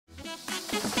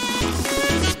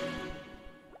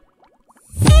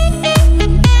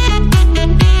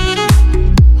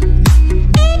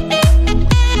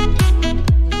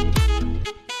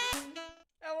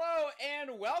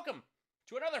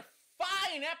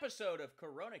episode of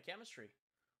Corona Chemistry,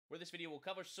 where this video will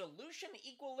cover solution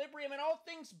equilibrium and all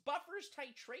things buffers,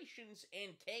 titrations,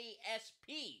 and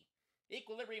KSP.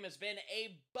 Equilibrium has been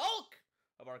a bulk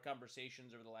of our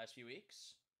conversations over the last few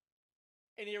weeks.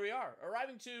 And here we are,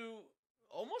 arriving to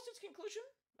almost its conclusion,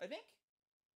 I think.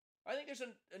 I think there's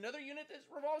another unit that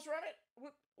revolves around it.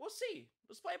 We'll see.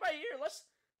 Let's play it by ear.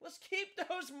 Let's keep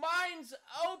those minds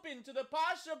open to the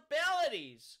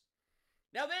possibilities.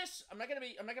 Now this, I'm not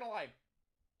gonna lie.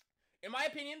 In my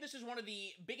opinion, this is one of the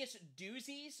biggest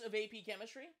doozies of AP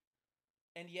Chemistry.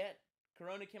 And yet,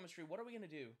 Corona Chemistry, what are we gonna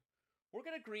do? We're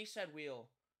gonna grease that wheel,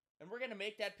 and we're gonna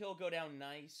make that pill go down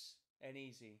nice and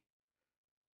easy.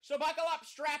 So buckle up,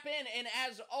 strap in, and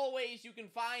as always, you can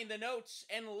find the notes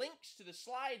and links to the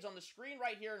slides on the screen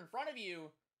right here in front of you,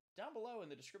 down below in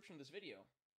the description of this video.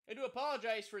 I do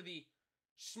apologize for the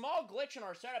small glitch in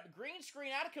our setup. Green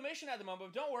screen out of commission at the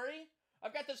moment, but don't worry.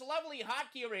 I've got this lovely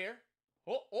hotkey over here.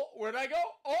 Oh, where'd I go?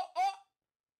 Oh!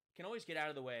 Can always get out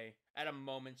of the way at a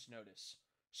moment's notice.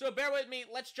 So bear with me,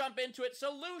 let's jump into it.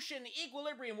 Solution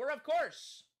equilibrium, where of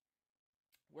course,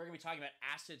 we're going to be talking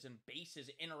about acids and bases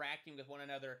interacting with one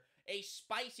another. A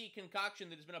spicy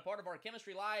concoction that has been a part of our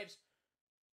chemistry lives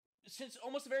since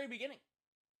almost the very beginning.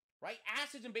 Right?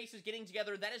 Acids and bases getting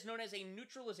together, that is known as a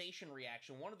neutralization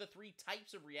reaction. One of the three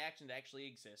types of reactions that actually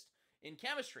exist in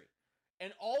chemistry.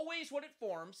 And always what it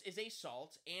forms is a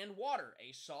salt and water.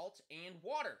 A salt and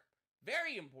water.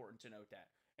 Very important to note that.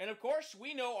 And of course,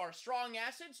 we know our strong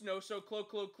acids,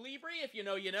 no-so-clo-clo-cleavery, if you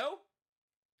know, you know.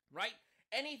 Right?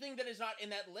 Anything that is not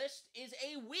in that list is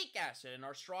a weak acid, and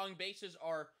our strong bases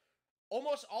are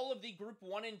almost all of the group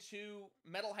 1 and 2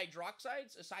 metal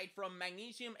hydroxides, aside from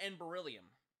magnesium and beryllium.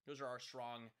 Those are our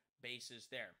strong bases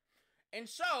there. And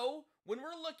so, when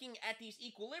we're looking at these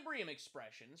equilibrium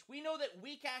expressions, we know that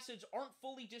weak acids aren't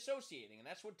fully dissociating, and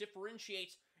that's what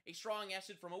differentiates a strong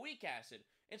acid from a weak acid.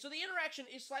 And so the interaction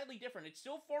is slightly different. It's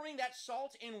still forming that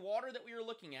salt and water that we were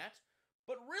looking at,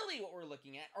 but really what we're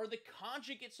looking at are the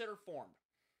conjugates that are formed.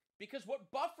 Because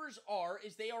what buffers are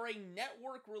is they are a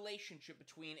network relationship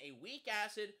between a weak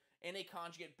acid and a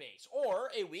conjugate base, or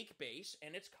a weak base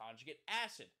and its conjugate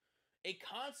acid. A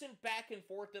constant back and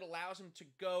forth that allows them to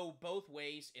go both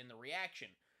ways in the reaction.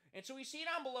 And so we see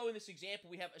down below in this example,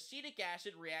 we have acetic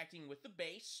acid reacting with the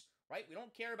base, right? We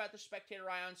don't care about the spectator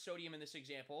ion sodium in this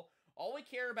example. All we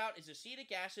care about is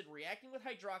acetic acid reacting with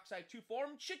hydroxide to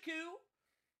form Chiku,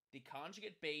 the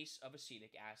conjugate base of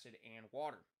acetic acid and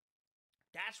water.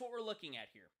 That's what we're looking at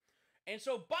here. And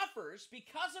so buffers,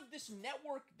 because of this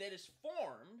network that is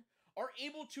formed, are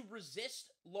able to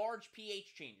resist large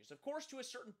pH changes, of course, to a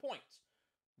certain point.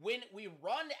 When we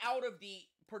run out of the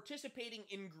participating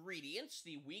ingredients,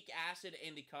 the weak acid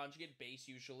and the conjugate base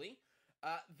usually,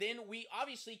 then we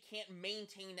obviously can't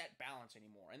maintain that balance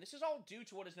anymore. And this is all due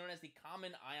to what is known as the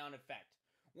common ion effect.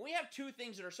 When we have two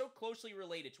things that are so closely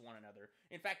related to one another,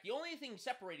 in fact, the only thing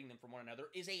separating them from one another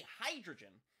is a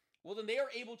hydrogen, well, then they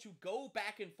are able to go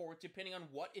back and forth depending on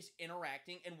what is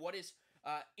interacting and what is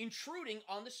intruding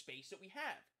on the space that we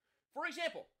have. For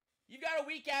example, you've got a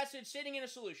weak acid sitting in a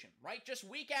solution, right? Just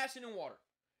weak acid and water.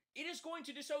 It is going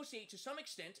to dissociate to some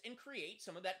extent and create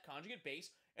some of that conjugate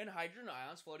base and hydrogen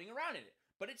ions floating around in it.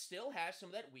 But it still has some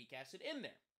of that weak acid in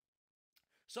there.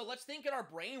 So let's think in our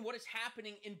brain what is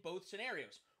happening in both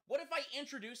scenarios. What if I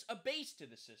introduce a base to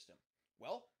the system?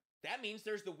 Well, that means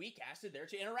there's the weak acid there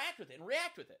to interact with it and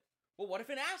react with it. Well, what if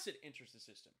an acid enters the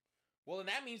system? Well, then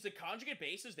that means the conjugate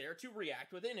base is there to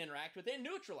react with it, and interact with it, and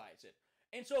neutralize it.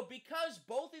 And so because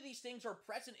both of these things are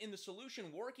present in the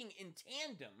solution working in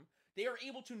tandem, they are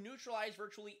able to neutralize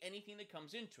virtually anything that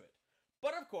comes into it.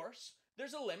 But of course,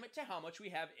 there's a limit to how much we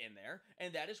have in there,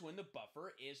 and that is when the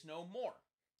buffer is no more.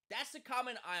 That's the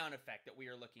common ion effect that we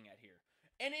are looking at here.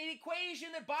 And an equation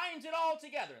that binds it all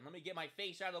together. And let me get my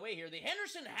face out of the way here. The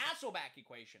Henderson-Hasselbalch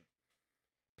equation.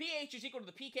 pH is equal to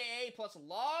the pKa plus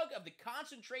log of the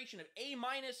concentration of A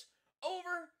minus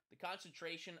over the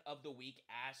concentration of the weak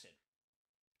acid.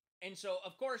 And so,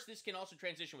 of course, this can also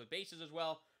transition with bases as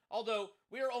well. Although,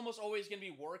 we are almost always going to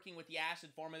be working with the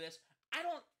acid form of this.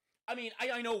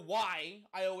 I know why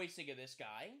I always think of this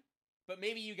guy. But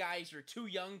maybe you guys are too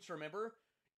young to remember.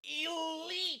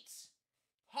 Elite!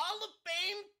 Hall of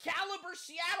Fame caliber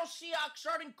Seattle Seahawks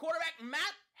starting quarterback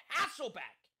Matt Hasselbalch.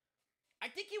 I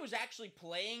think he was actually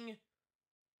playing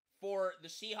for the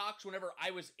Seahawks whenever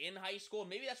I was in high school.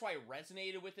 Maybe that's why I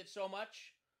resonated with it so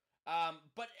much.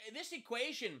 But this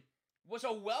equation was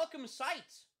a welcome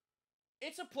sight.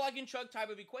 It's a plug-and-chug type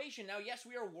of equation. Now, yes,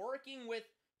 we are working with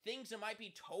things that might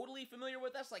be totally familiar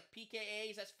with us, like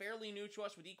pKa's. That's fairly new to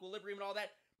us with equilibrium and all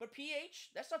that. But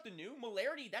pH, that's nothing new.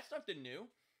 Molarity, that's nothing new.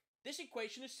 This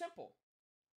equation is simple.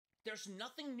 There's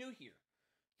nothing new here.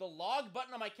 The log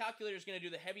button on my calculator is going to do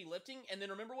the heavy lifting, and then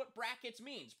remember what brackets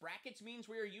means. Brackets means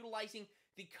we are utilizing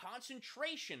the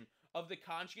concentration of the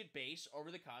conjugate base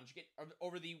over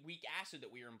the weak acid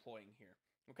that we are employing here.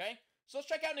 Okay? So let's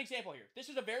check out an example here. This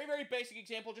is a very, very basic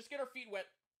example. Just get our feet wet,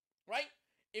 right?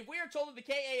 If we are told that the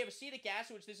Ka of acetic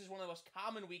acid, which this is one of the most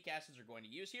common weak acids we're going to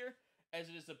use here, as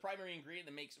it is the primary ingredient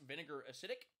that makes vinegar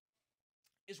acidic,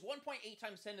 is 1.8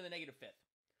 times 10 to the negative fifth.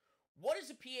 What is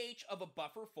the pH of a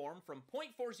buffer formed from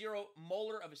 0.40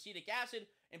 molar of acetic acid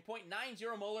and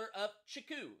 0.90 molar of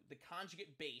chiku, the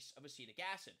conjugate base of acetic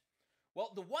acid?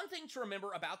 Well, the one thing to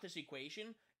remember about this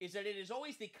equation is that it is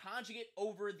always the conjugate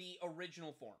over the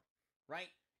original form, right?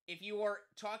 If you are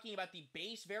talking about the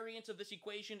base variance of this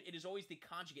equation, it is always the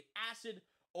conjugate acid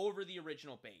over the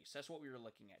original base. That's what we were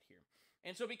looking at here.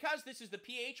 And so because this is the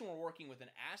pH and we're working with an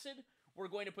acid, we're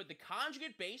going to put the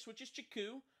conjugate base, which is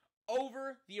chiku,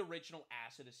 over the original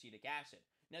acid, acetic acid.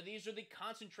 Now, these are the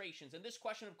concentrations. And this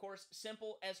question, of course,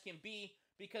 simple as can be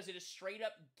because it is straight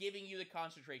up giving you the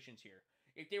concentrations here.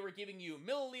 If they were giving you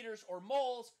milliliters or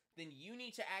moles, then you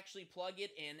need to actually plug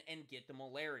it in and get the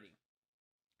molarity,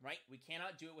 right? We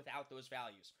cannot do it without those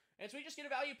values. And so we just get a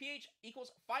value of pH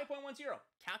equals 5.10.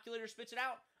 Calculator spits it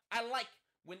out. I like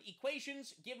when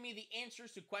equations give me the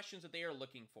answers to questions that they are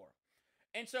looking for.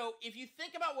 And so if you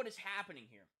think about what is happening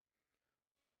here,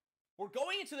 we're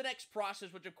going into the next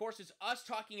process, which of course is us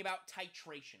talking about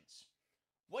titrations.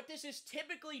 What this is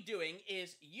typically doing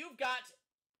is you've got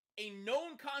a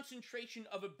known concentration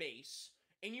of a base,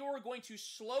 and you are going to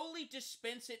slowly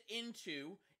dispense it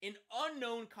into an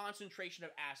unknown concentration of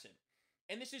acid.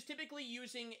 And this is typically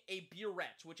using a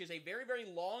burette, which is a very, very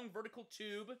long vertical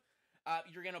tube.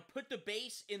 You're going to put the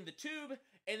base in the tube,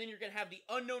 and then you're going to have the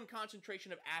unknown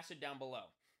concentration of acid down below.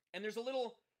 And there's a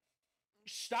little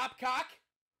stopcock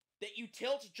that you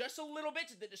tilt just a little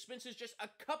bit that dispenses just a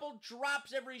couple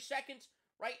drops every second,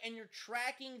 right? And you're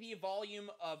tracking the volume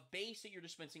of base that you're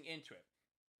dispensing into it.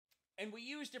 And we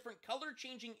use different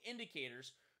color-changing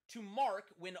indicators to mark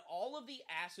when all of the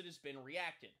acid has been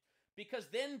reacted. Because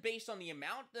then, based on the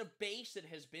amount of base that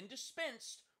has been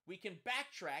dispensed, we can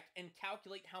backtrack and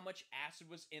calculate how much acid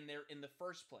was in there in the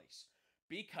first place.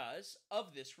 Because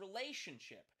of this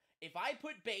relationship. If I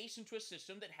put base into a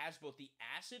system that has both the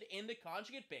acid and the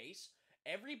conjugate base,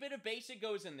 every bit of base that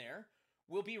goes in there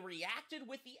will be reacted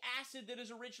with the acid that is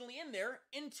originally in there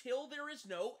until there is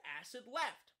no acid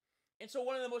left. And so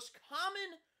one of the most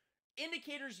common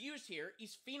indicators used here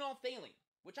is phenolphthalein,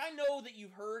 which I know that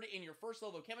you've heard in your first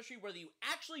level of chemistry, whether you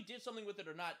actually did something with it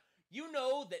or not. You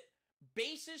know that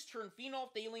bases turn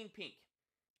phenolphthalein pink.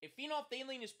 If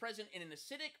phenolphthalein is present in an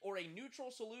acidic or a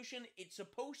neutral solution, it's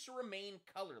supposed to remain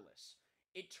colorless.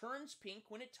 It turns pink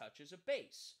when it touches a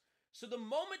base. So the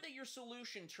moment that your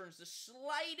solution turns the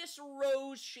slightest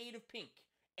rose shade of pink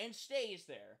and stays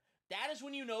there, that is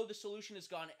when you know the solution has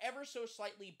gone ever so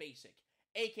slightly basic,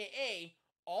 aka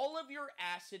all of your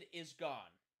acid is gone.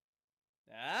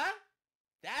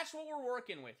 That's what we're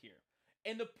working with here.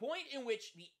 And the point in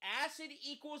which the acid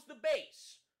equals the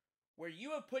base, where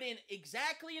you have put in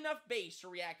exactly enough base to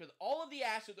react with all of the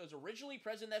acid that was originally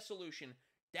present in that solution,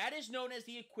 that is known as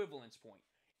the equivalence point.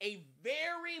 A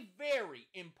very, very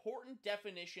important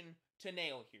definition to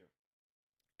nail here.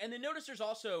 And then notice there's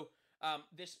also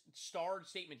this starred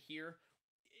statement here.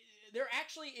 There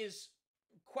actually is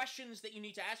questions that you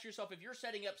need to ask yourself if you're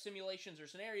setting up simulations or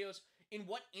scenarios in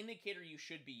what indicator you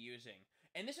should be using.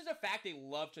 And this is a fact they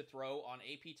love to throw on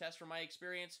AP tests from my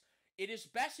experience. It is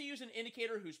best to use an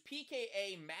indicator whose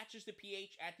pKa matches the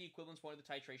pH at the equivalence point of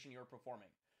the titration you're performing.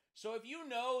 So if you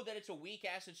know that it's a weak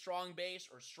acid strong base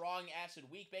or strong acid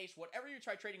weak base, whatever you're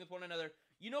titrating with one another,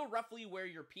 you know roughly where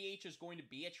your pH is going to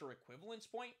be at your equivalence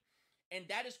point, and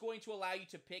that is going to allow you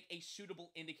to pick a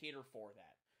suitable indicator for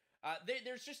that.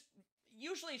 There's just,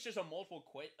 usually it's just a multiple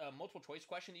choice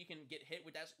question that you can get hit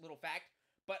with that little fact,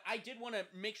 but I did want to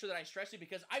make sure that I stress it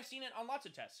because I've seen it on lots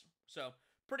of tests. So,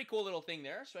 pretty cool little thing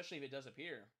there, especially if it does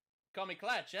appear. Call me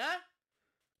clutch, huh?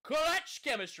 Clutch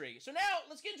chemistry. So now,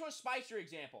 let's get into a spicier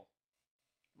example,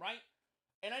 right?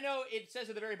 And I know it says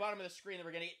at the very bottom of the screen that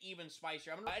we're going to get even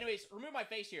spicier. Anyways, remove my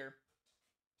face here.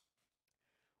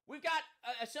 We've got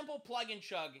a simple plug and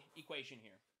chug equation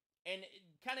here. And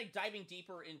kind of diving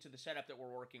deeper into the setup that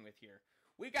we're working with here.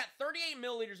 We've got 38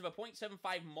 milliliters of a 0.75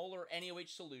 molar NaOH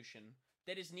solution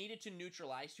that is needed to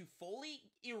neutralize to fully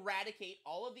eradicate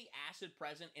all of the acid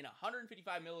present in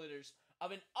 155 milliliters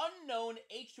of an unknown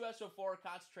H2SO4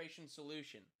 concentration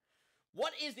solution.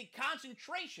 What is the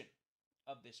concentration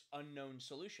of this unknown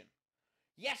solution?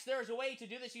 Yes, there is a way to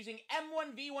do this using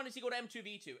M1V1 is equal to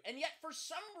M2V2, and yet for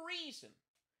some reason,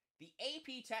 the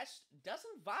AP test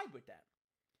doesn't vibe with that.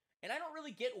 And I don't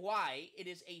really get why it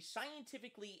is a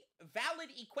scientifically valid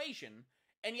equation,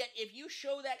 and yet if you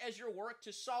show that as your work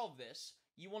to solve this,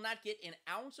 you will not get an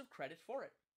ounce of credit for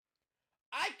it.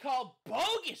 I call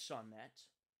bogus on that,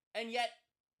 and yet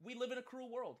we live in a cruel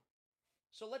world.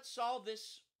 So let's solve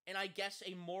this in, I guess,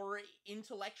 a more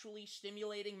intellectually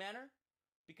stimulating manner,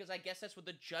 because I guess that's what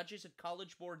the judges at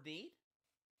College Board need.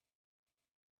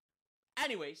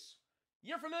 Anyways,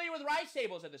 you're familiar with rice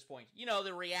tables at this point. You know,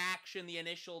 the reaction, the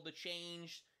initial, the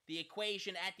change, the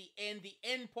equation at the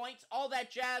end points, all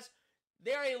that jazz.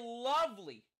 They're a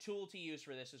lovely tool to use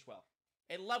for this as well.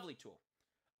 A lovely tool.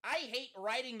 I hate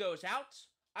writing those out.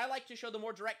 I like to show the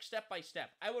more direct step-by-step.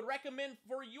 I would recommend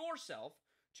for yourself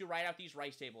to write out these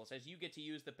rice tables as you get to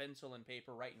use the pencil and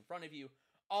paper right in front of you.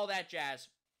 All that jazz.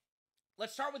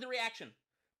 Let's start with the reaction,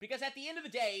 because at the end of the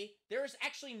day, there is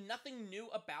actually nothing new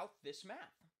about this math.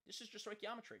 This is just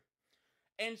stoichiometry.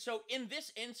 And so in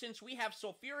this instance, we have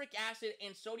sulfuric acid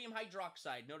and sodium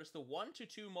hydroxide. Notice the 1 to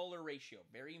 2 molar ratio.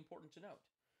 Very important to note,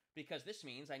 because this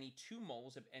means I need 2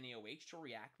 moles of NaOH to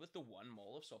react with the 1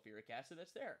 mole of sulfuric acid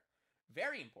that's there.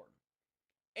 Very important.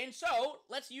 And so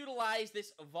let's utilize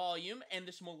this volume and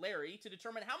this molarity to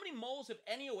determine how many moles of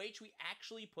NaOH we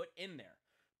actually put in there.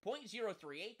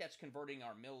 0.038, that's converting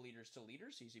our milliliters to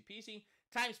liters, easy peasy,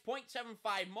 times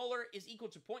 0.75 molar is equal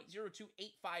to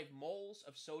 0.0285 moles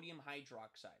of sodium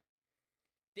hydroxide.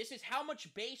 This is how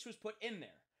much base was put in there,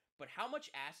 but how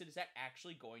much acid is that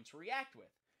actually going to react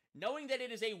with? Knowing that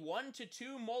it is a 1 to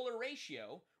 2 molar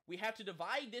ratio, we have to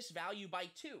divide this value by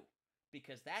 2,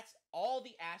 because that's all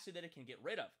the acid that it can get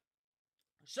rid of.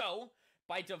 So,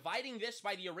 by dividing this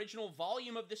by the original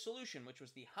volume of the solution, which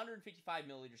was the 155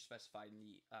 milliliters specified in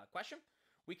the question,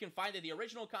 we can find that the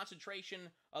original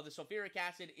concentration of the sulfuric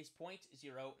acid is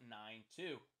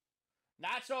 0.092.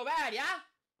 Not so bad, yeah?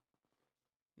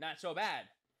 Not so bad.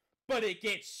 But it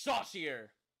gets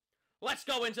saucier. Let's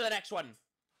go into the next one.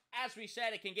 As we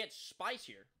said, it can get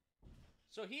spicier.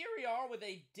 So here we are with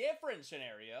a different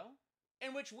scenario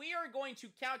in which we are going to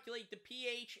calculate the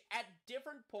pH at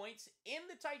different points in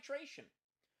the titration.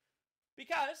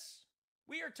 Because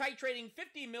we are titrating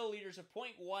 50 milliliters of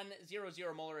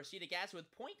 0.100 molar acetic acid with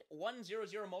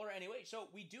 0.100 molar NaOH. So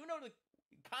we do know the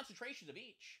concentrations of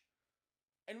each.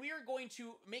 And we are going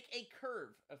to make a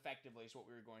curve, effectively, is what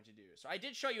we were going to do. So I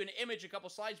did show you an image a couple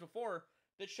slides before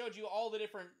that showed you all the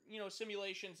different,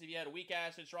 simulations. If you had a weak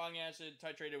acid, strong acid,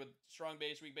 titrated with strong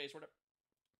base, weak base, whatever.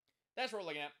 That's what we're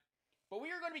looking at. But we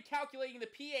are going to be calculating the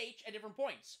pH at different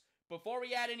points. Before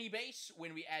we add any base,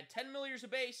 when we add 10 milliliters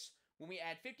of base, when we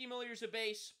add 50 milliliters of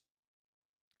base,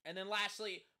 and then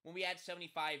lastly, when we add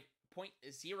 75.0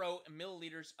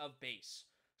 milliliters of base.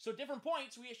 So different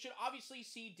points, we should obviously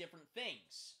see different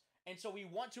things. And so we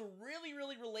want to really,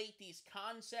 really relate these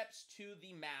concepts to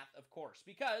the math, of course,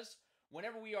 because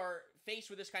whenever we are faced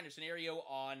with this kind of scenario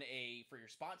for your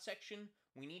spot section,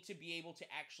 we need to be able to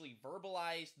actually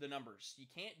verbalize the numbers. You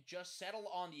can't just settle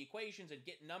on the equations and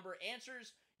get number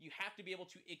answers. You have to be able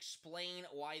to explain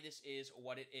why this is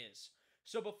what it is.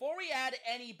 So before we add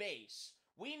any base,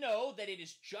 we know that it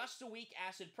is just a weak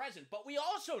acid present, but we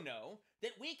also know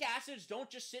that weak acids don't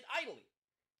just sit idly.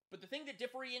 But the thing that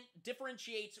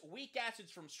differentiates weak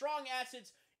acids from strong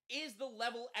acids is the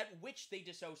level at which they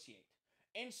dissociate.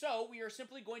 And so we are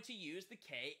simply going to use the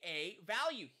Ka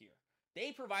value here.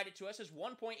 They provide it to us as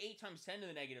 1.8 times 10 to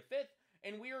the negative fifth,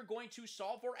 and we are going to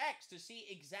solve for x to see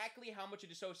exactly how much it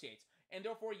dissociates, and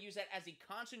therefore use that as a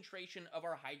concentration of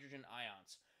our hydrogen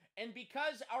ions. And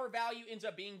because our value ends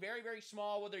up being very, very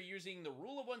small, whether you're using the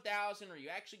rule of 1,000 or you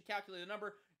actually calculate the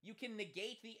number, you can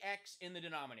negate the x in the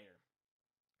denominator,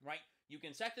 right? You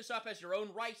can set this up as your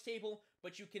own rice table,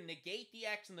 but you can negate the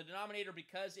x in the denominator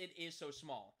because it is so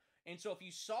small. And so if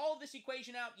you solve this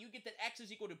equation out, you get that x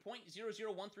is equal to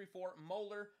 0.00134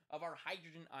 molar of our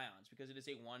hydrogen ions, because it is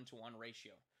a 1-to-1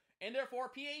 ratio. And therefore,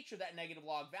 pH of that negative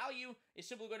log value is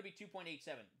simply going to be 2.87.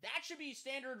 That should be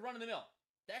standard run-of-the-mill.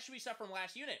 That should be stuff from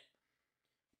last unit.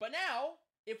 But now,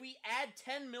 if we add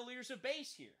 10 milliliters of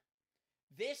base here,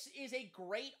 this is a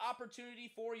great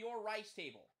opportunity for your rice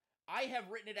table. I have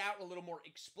written it out a little more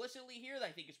explicitly here that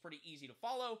I think is pretty easy to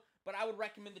follow, but I would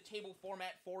recommend the table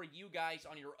format for you guys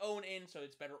on your own end so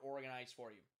it's better organized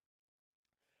for you.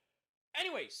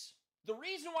 Anyways, the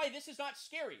reason why this is not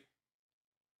scary,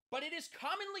 but it is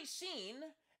commonly seen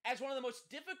as one of the most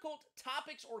difficult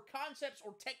topics or concepts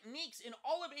or techniques in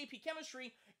all of AP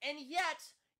Chemistry, and yet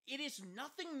it is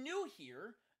nothing new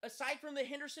here aside from the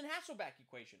Henderson-Hasselbalch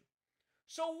equation.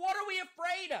 So what are we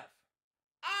afraid of?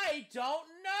 I don't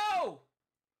know.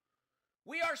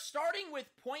 We are starting with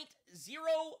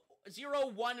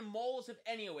 0.001 moles of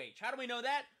NaOH. How do we know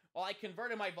that? Well, I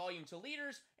converted my volume to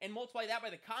liters and multiply that by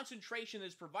the concentration that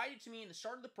is provided to me in the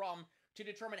start of the problem to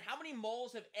determine how many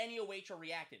moles of NaOH are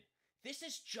reacted. This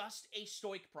is just a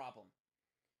stoich problem.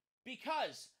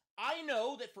 Because I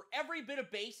know that for every bit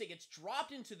of base that gets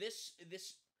dropped into this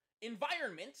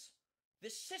environment,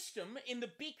 this system in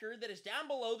the beaker that is down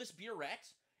below this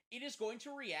burette, it is going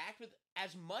to react with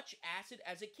as much acid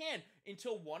as it can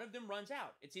until one of them runs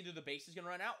out. It's either the base is going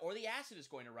to run out or the acid is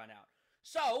going to run out.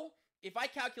 So, if I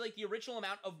calculate the original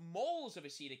amount of moles of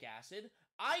acetic acid,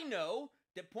 I know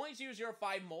that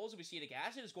 0.005 moles of acetic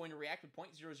acid is going to react with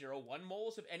 0.001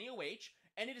 moles of NaOH,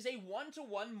 and it is a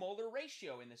 1-to-1 molar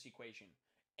ratio in this equation.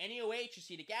 NaOH,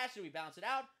 acetic acid, we balance it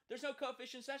out, there's no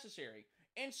coefficients necessary.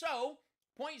 And so,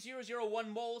 0.001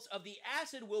 moles of the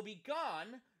acid will be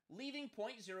gone, leaving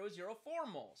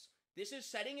 0.004 moles. This is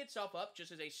setting itself up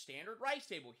just as a standard rice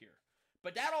table here.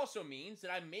 But that also means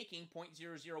that I'm making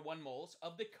 0.001 moles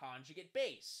of the conjugate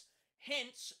base.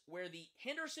 Hence, where the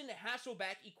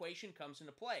Henderson-Hasselbalch equation comes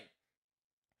into play.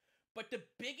 But the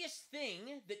biggest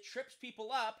thing that trips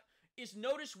people up is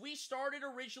notice we started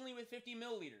originally with 50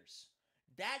 milliliters.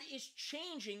 That is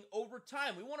changing over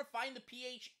time. We want to find the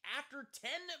pH after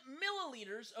 10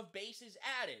 milliliters of base is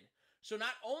added. So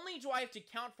not only do I have to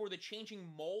account for the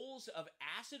changing moles of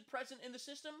acid present in the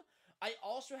system, I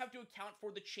also have to account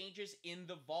for the changes in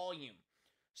the volume.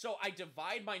 So I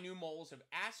divide my new moles of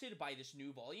acid by this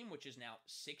new volume, which is now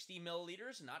 60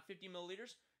 milliliters, not 50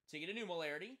 milliliters, to get a new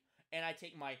molarity. And I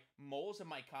take my moles of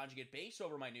my conjugate base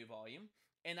over my new volume,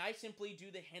 and I simply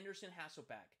do the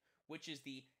Henderson-Hasselbalch, which is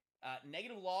the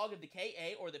negative log of the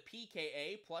Ka, or the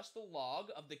pKa, plus the log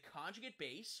of the conjugate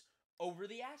base over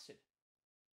the acid.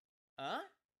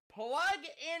 Plug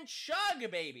and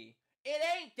chug, baby. It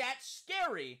ain't that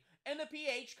scary. And the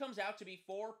pH comes out to be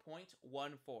 4.14.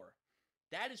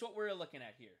 That is what we're looking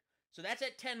at here. So that's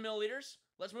at 10 milliliters.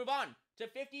 Let's move on to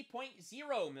 50.0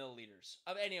 milliliters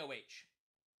of NaOH.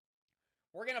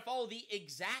 We're going to follow the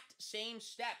exact same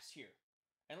steps here.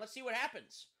 And let's see what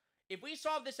happens. If we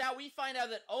solve this out, we find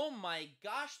out that, oh my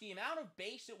gosh, the amount of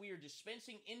base that we are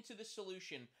dispensing into the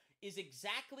solution is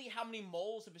exactly how many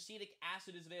moles of acetic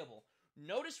acid is available.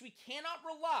 Notice we cannot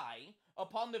rely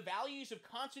upon the values of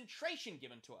concentration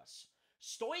given to us.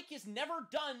 Stoich is never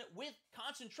done with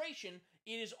concentration.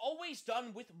 It is always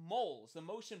done with moles, the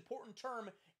most important term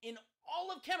in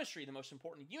all of chemistry, the most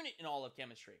important unit in all of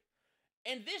chemistry.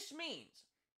 And this means,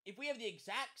 if we have the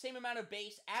exact same amount of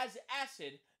base as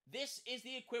acid, this is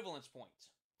the equivalence point.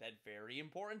 That very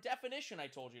important definition I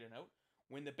told you to note,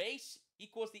 when the base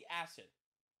equals the acid.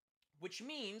 Which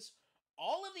means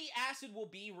all of the acid will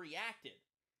be reacted.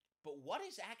 But what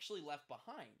is actually left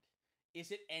behind?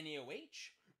 Is it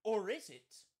NaOH? Or is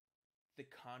it the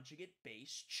conjugate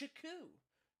base Chiku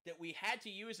that we had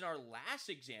to use in our last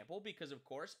example? Because, of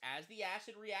course, as the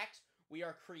acid reacts, we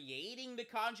are creating the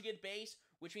conjugate base,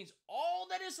 which means all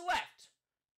that is left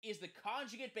is the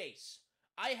conjugate base.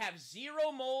 I have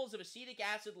 0 moles of acetic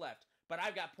acid left, but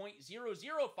I've got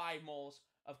 0.005 moles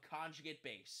of conjugate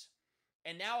base.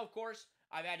 And now, of course,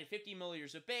 I've added 50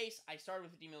 milliliters of base. I started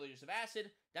with 50 milliliters of acid.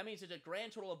 That means it's a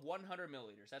grand total of 100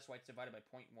 milliliters. That's why it's divided by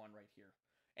 0.1 right here.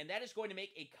 And that is going to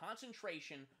make a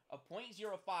concentration of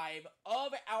 0.05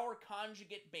 of our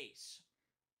conjugate base.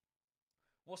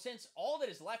 Well, since all that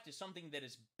is left is something that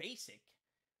is basic,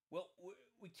 well,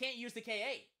 we can't use the Ka.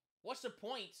 What's the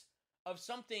point of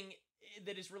something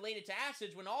that is related to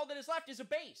acids when all that is left is a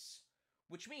base?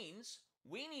 Which means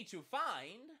we need to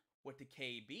find what the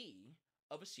Kb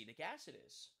of acetic acid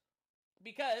is.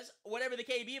 Because whatever the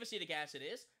Kb of acetic acid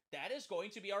is, that is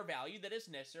going to be our value that is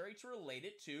necessary to relate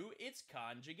it to its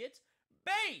conjugate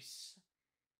base.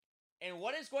 And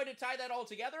what is going to tie that all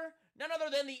together? None other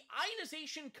than the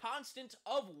ionization constant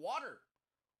of water.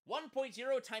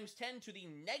 1.0 times 10 to the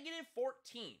negative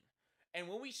 14. And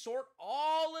when we sort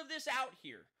all of this out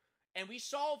here, and we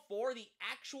solve for the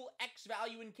actual X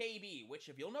value in Kb, which,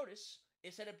 if you'll notice,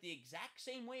 is set up the exact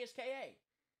same way as Ka.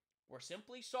 We're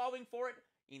simply solving for it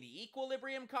in the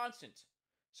equilibrium constant.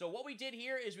 So what we did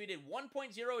here is we did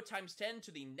 1.0 times 10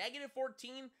 to the negative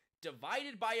 14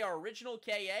 divided by our original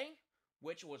Ka,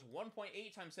 which was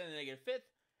 1.8 times 10 to the negative 5th,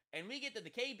 and we get that the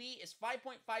Kb is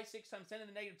 5.56 times 10 to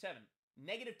the negative 10.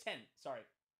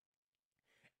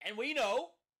 And we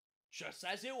know, just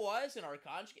as it was in our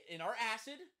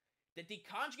acid, that the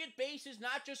conjugate base is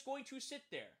not just going to sit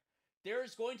there. There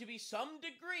is going to be some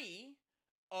degree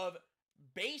of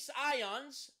base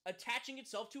ions attaching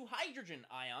itself to hydrogen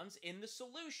ions in the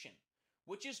solution,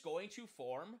 which is going to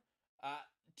form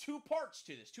two parts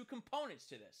to this, two components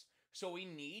to this. So we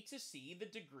need to see the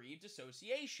degree of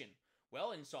dissociation.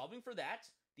 Well, in solving for that,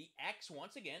 the x,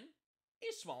 once again,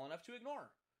 is small enough to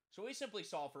ignore. So we simply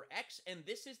solve for x, and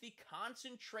this is the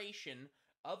concentration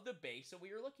of the base that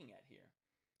we are looking at here.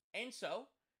 And so,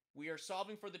 we are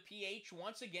solving for the pH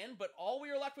once again, but all we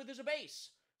are left with is a base.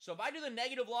 So if I do the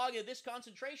negative log of this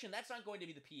concentration, that's not going to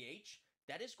be the pH.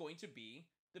 That is going to be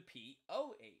the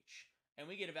pOH. And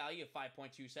we get a value of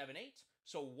 5.278.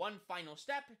 So one final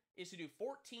step is to do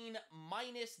 14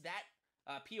 minus that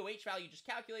pOH value just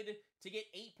calculated to get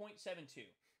 8.72.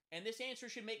 And this answer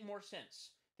should make more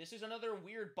sense. This is another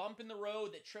weird bump in the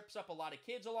road that trips up a lot of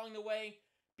kids along the way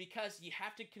because you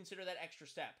have to consider that extra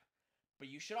step. But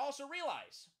you should also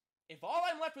realize, if all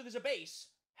I'm left with is a base,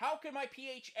 how could my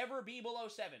pH ever be below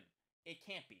 7? It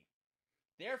can't be.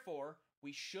 Therefore,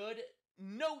 we should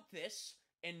note this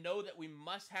and know that we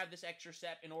must have this extra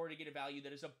step in order to get a value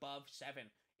that is above 7.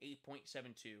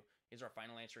 8.72 is our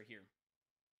final answer here.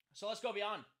 So let's go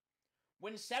beyond.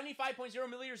 When 75.0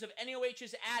 milliliters of NaOH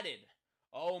is added,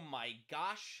 oh my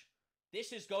gosh,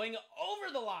 this is going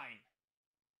over the line.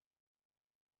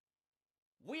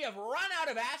 We have run out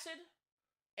of acid,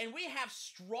 and we have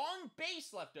strong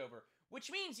base left over,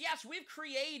 which means, yes, we've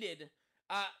created,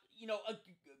 a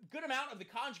good amount of the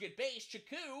conjugate base,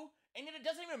 Chiku, and yet it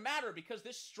doesn't even matter because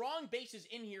this strong base is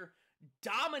in here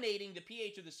dominating the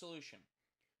pH of the solution.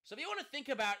 So if you want to think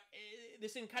about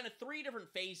this in kind of three different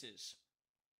phases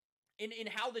in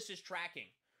how this is tracking,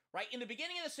 right? In the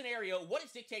beginning of the scenario, what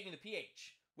is dictating the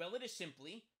pH? Well, it is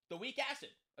simply the weak acid,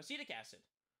 acetic acid.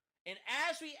 And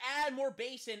as we add more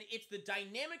base in, it's the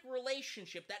dynamic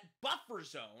relationship, that buffer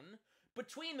zone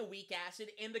between the weak acid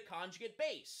and the conjugate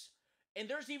base. And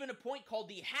there's even a point called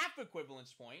the half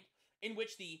equivalence point, in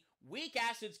which the weak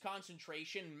acid's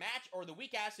concentration or the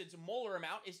weak acid's molar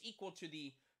amount is equal to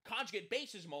the conjugate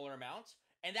base's molar amount,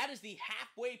 and that is the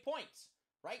halfway point,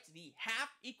 right? The half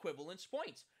equivalence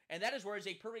point. And that is where it's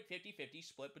a perfect 50-50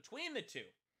 split between the two.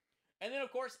 And then,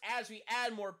 of course, as we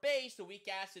add more base, the weak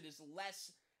acid is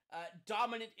less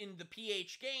dominant in the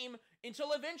pH game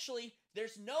until eventually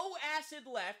there's no acid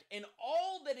left, and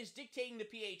all that is dictating the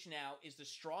pH now is the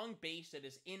strong base that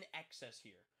is in excess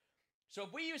here. So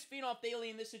if we use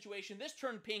phenolphthalein in this situation, this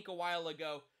turned pink a while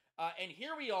ago, and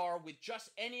here we are with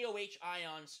just NaOH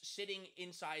ions sitting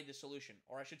inside the solution,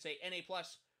 or I should say Na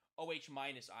plus OH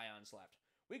minus ions left.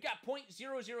 We've got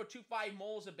 0.0025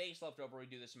 moles of base left over when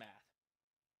we do this math.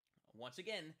 Once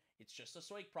again, it's just a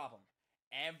Stoich problem.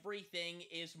 Everything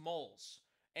is moles.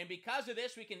 And because of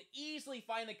this, we can easily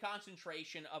find the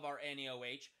concentration of our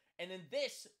NaOH, and then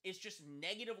this is just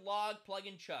negative log plug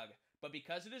and chug. But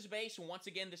because it is base, once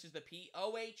again, this is the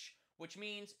pOH, which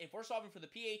means if we're solving for the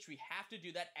pH, we have to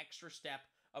do that extra step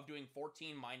of doing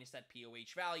 14 minus that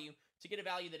pOH value to get a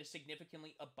value that is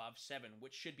significantly above 7,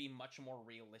 which should be much more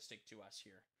realistic to us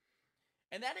here.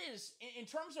 And that is, in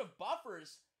terms of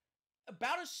buffers,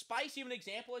 about as spicy of an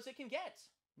example as it can get.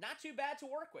 Not too bad to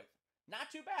work with. Not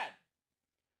too bad.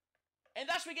 And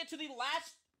thus we get to the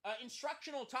last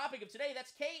instructional topic of today.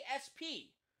 That's KSP,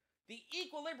 the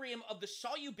equilibrium of the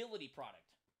solubility product.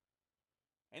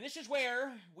 And this is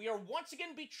where we are once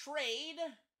again betrayed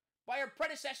by our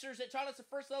predecessors that taught us the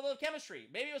first level of chemistry.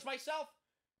 Maybe it was myself.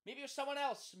 Maybe it was someone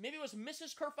else. Maybe it was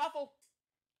Mrs. Kerfuffle.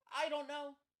 I don't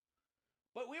know.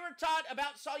 But we were taught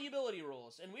about solubility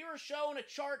rules, and we were shown a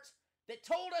chart that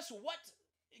told us what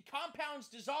compounds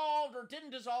dissolved or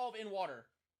didn't dissolve in water.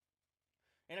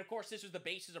 And of course, this is the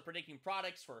basis of predicting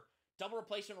products for double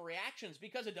replacement reactions,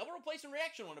 because a double replacement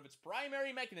reaction, one of its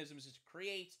primary mechanisms is to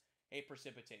create a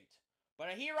precipitate. But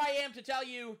here I am to tell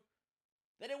you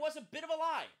that it was a bit of a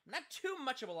lie. Not too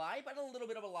much of a lie, but a little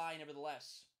bit of a lie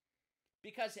nevertheless.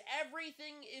 Because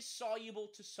everything is soluble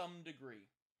to some degree.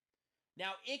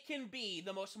 Now, it can be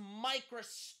the most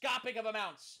microscopic of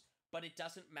amounts, but it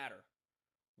doesn't matter.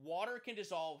 Water can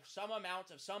dissolve some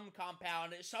amount of some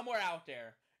compound somewhere out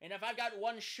there. And if I've got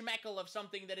one schmeckle of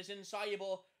something that is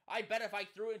insoluble, I bet if I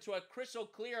threw it into a crystal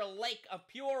clear lake of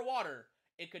pure water,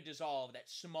 it could dissolve that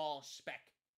small speck.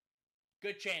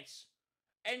 Good chance.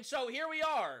 And so here we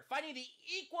are, finding the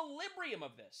equilibrium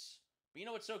of this. But you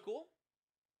know what's so cool?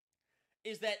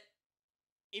 Is that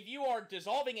if you are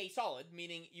dissolving a solid,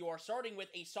 meaning you are starting with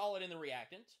a solid in the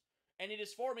reactant, and it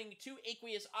is forming two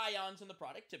aqueous ions in the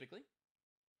product, typically,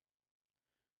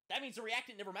 that means the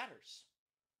reactant never matters.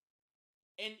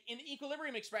 And in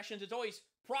equilibrium expressions, it's always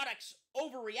products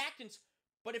over reactants,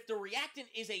 but if the reactant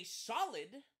is a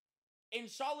solid, and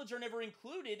solids are never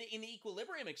included in the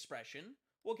equilibrium expression,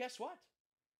 well, guess what?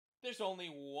 There's only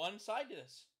one side to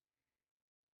this.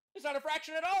 It's not a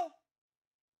fraction at all.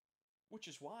 Which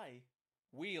is why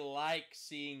we like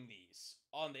seeing these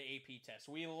on the AP test.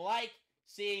 We like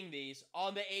seeing these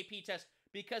on the AP test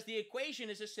because the equation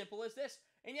is as simple as this.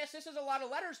 And yes, this is a lot of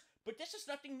letters, but this is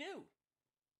nothing new.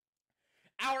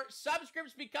 Our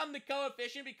subscripts become the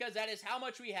coefficient because that is how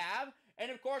much we have.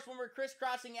 And of course, when we're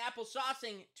crisscrossing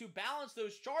applesaucing to balance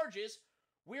those charges,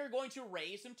 we are going to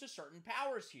raise them to certain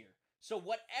powers here. So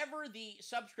whatever the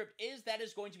subscript is, that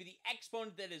is going to be the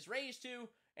exponent that is raised to.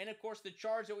 And of course, the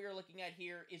charge that we are looking at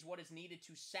here is what is needed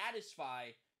to satisfy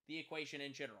the equation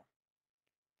in general.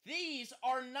 These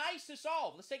are nice to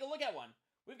solve. Let's take a look at one.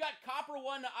 We've got copper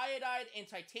 1 iodide and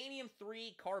titanium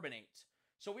 3 carbonate.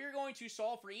 So we are going to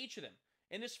solve for each of them.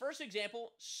 In this first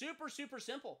example, super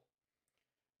simple.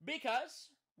 Because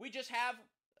we just have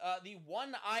the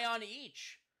one ion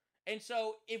each. And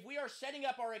so if we are setting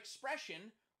up our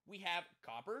expression, we have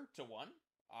copper to 1,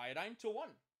 iodine to 1.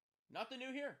 Nothing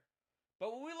new here.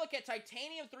 But when we look at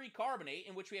titanium 3 carbonate,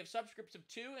 in which we have subscripts of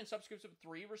 2 and subscripts of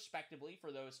 3, respectively,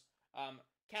 for those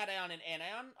cation and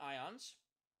anion ions,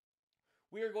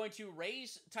 we are going to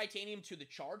raise titanium to the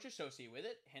charge associated with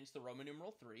it, hence the Roman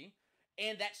numeral 3.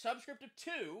 And that subscript of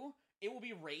 2, it will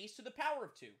be raised to the power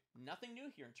of 2. Nothing new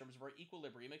here in terms of our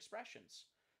equilibrium expressions.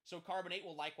 So carbonate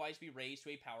will likewise be raised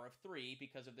to a power of 3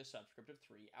 because of the subscript of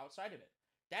 3 outside of it.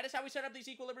 That is how we set up these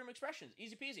equilibrium expressions.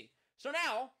 Easy peasy. So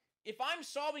now, if I'm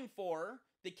solving for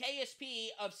the KSP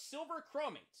of silver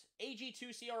chromate,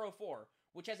 Ag2CrO4,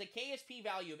 which has a KSP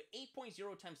value of 8.0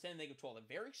 times 10 to the negative 12,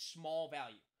 a very small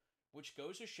value, which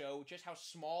goes to show just how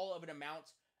small of an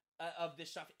amount of this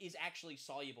stuff is actually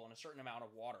soluble in a certain amount of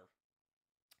water.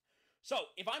 So,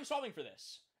 if I'm solving for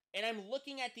this, and I'm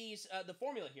looking at these, the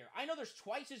formula here, I know there's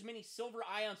twice as many silver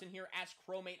ions in here as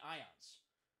chromate ions,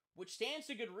 which stands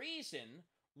to good reason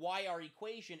why our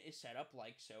equation is set up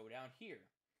like so down here.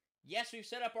 Yes, we've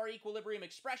set up our equilibrium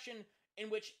expression in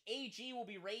which Ag will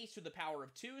be raised to the power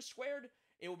of 2 squared.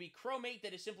 It will be chromate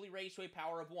that is simply raised to a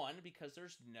power of 1 because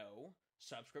there's no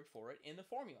subscript for it in the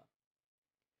formula.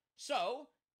 So,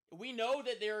 we know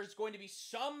that there's going to be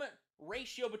some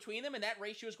ratio between them, and that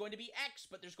ratio is going to be X,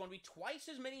 but there's going to be twice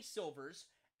as many silvers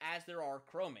as there are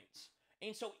chromates.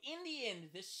 And so, in the end,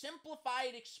 this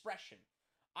simplified expression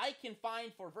I can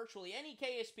find for virtually any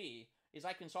KSP is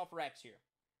I can solve for X here.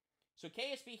 So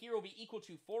KSP here will be equal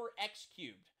to 4x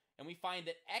cubed. And we find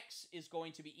that x is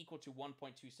going to be equal to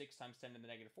 1.26 times 10 to the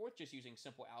negative 4th, just using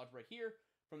simple algebra here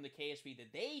from the KSP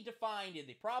that they defined in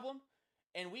the problem.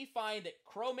 And we find that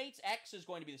chromate's x is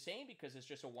going to be the same because it's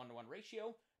just a 1-to-1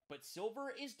 ratio. But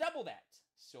silver is double that.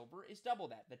 Silver is double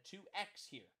that, the 2x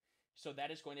here. So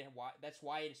that is going to have, that's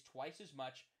why it is twice as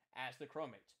much as the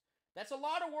chromate. That's a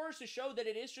lot of words to show that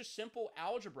it is just simple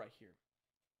algebra here.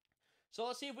 So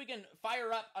let's see if we can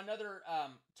fire up another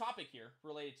topic here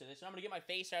related to this. And I'm going to get my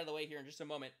face out of the way here in just a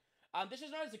moment. This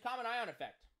is known as the common ion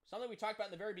effect. Something we talked about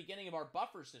in the very beginning of our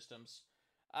buffer systems.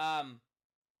 Of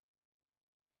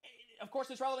course,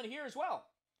 it's relevant here as well.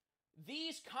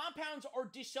 These compounds are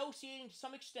dissociating to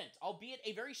some extent, albeit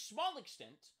a very small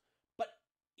extent. But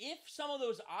if some of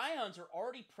those ions are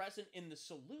already present in the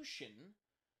solution,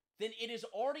 then it is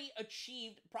already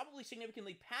achieved probably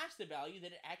significantly past the value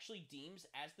that it actually deems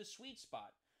as the sweet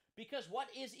spot. Because what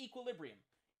is equilibrium?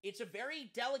 It's a very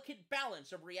delicate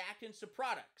balance of reactants to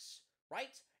products,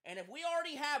 right? And if we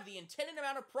already have the intended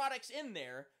amount of products in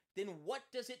there, then what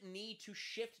does it need to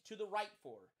shift to the right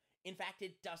for? In fact,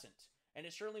 it doesn't. And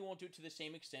it certainly won't do it to the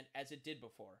same extent as it did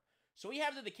before. So we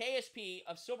have that the KSP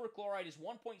of silver chloride is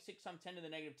 1.6 times 10 to the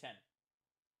negative 10.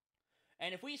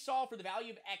 And if we solve for the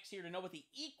value of x here to know what the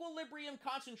equilibrium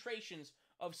concentrations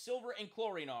of silver and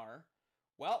chlorine are,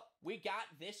 well, we got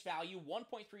this value,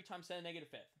 1.3 times 10 to the negative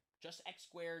 5th. Just x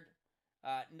squared,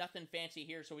 nothing fancy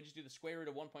here, so we just do the square root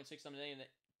of 1.6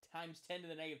 times 10 to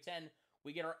the negative 10.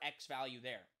 We get our x value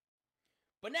there.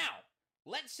 But now,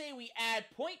 let's say we add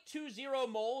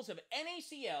 0.20 moles of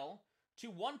NaCl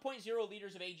to 1.0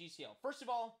 liters of AgCl. First of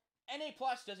all, Na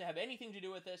plus doesn't have anything to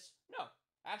do with this. No.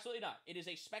 Absolutely not. It is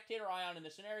a spectator ion in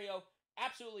this scenario,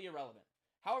 absolutely irrelevant.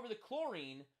 However, the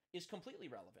chlorine is completely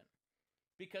relevant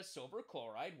because silver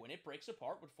chloride, when it breaks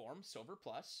apart, would form silver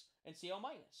plus and Cl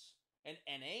minus. And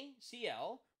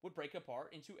NaCl would break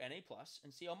apart into Na plus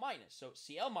and Cl minus. So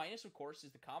Cl minus, of course,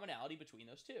 is the commonality between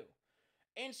those two.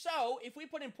 And so, if we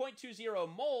put in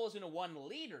 0.20 moles into 1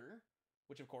 liter,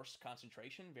 which of course,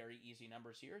 concentration, very easy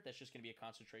numbers here, that's just going to be a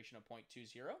concentration of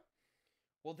 0.20.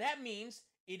 Well, that means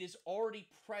it is already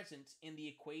present in the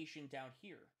equation down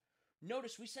here.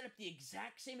 Notice we set up the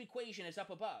exact same equation as up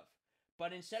above,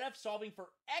 but instead of solving for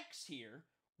x here,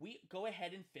 we go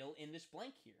ahead and fill in this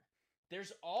blank here.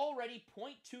 There's already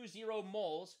 0.20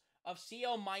 moles of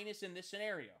Cl minus in this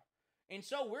scenario. And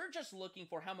so we're just looking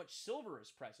for how much silver is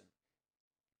present.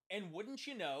 And wouldn't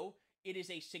you know, it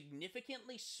is a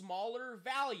significantly smaller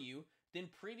value than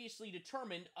previously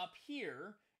determined up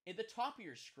here at the top of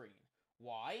your screen.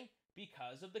 Why?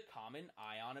 Because of the common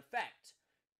ion effect.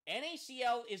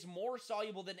 NaCl is more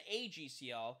soluble than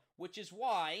AgCl, which is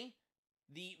why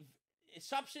the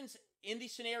substance in the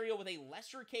scenario with a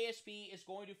lesser KSP is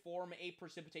going to form a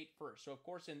precipitate first. So, of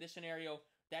course, in this scenario,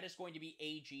 that is going to be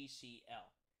AgCl,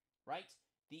 right?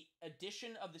 The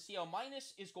addition of the Cl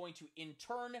minus is going to, in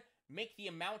turn, make the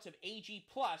amount of Ag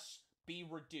plus be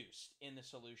reduced in the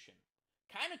solution.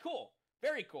 Kind of cool.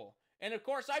 Very cool. And, of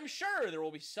course, I'm sure there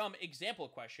will be some example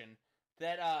question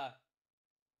that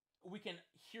we can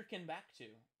hearken back to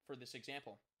for this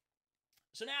example.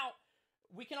 So now,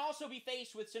 we can also be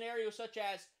faced with scenarios such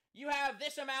as, you have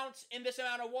this amount in this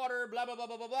amount of water, blah, blah, blah,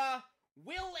 blah, blah, blah.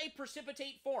 Will a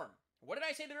precipitate form? What did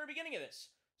I say at the very beginning of this?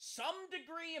 Some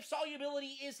degree of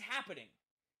solubility is happening,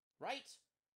 right?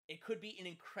 It could be an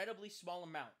incredibly small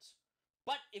amount.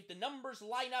 But if the numbers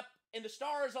line up and the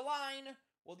stars align,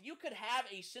 well, you could have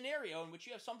a scenario in which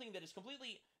you have something that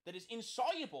is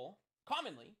insoluble,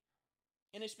 commonly,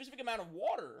 in a specific amount of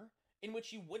water, in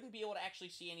which you wouldn't be able to actually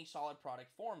see any solid product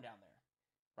form down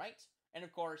there, right? And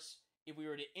of course, if we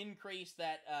were to increase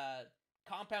that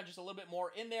compound just a little bit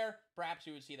more in there, perhaps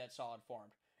we would see that solid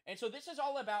formed. And so this is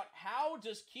all about how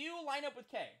does Q line up with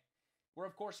K, where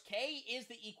of course K is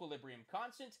the equilibrium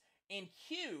constant, and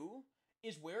Q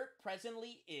is where it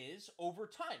presently is over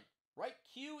time, right?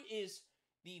 Q is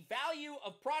the value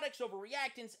of products over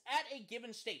reactants at a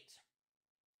given state.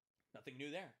 Nothing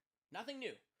new there. Nothing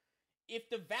new. If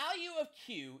the value of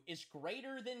Q is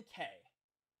greater than K,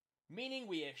 meaning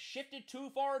we have shifted too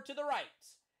far to the right,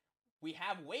 we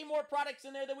have way more products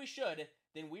in there than we should,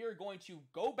 then we are going to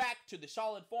go back to the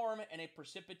solid form and a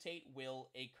precipitate will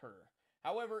occur.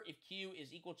 However, if Q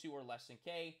is equal to or less than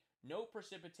K, no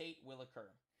precipitate will occur.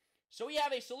 So we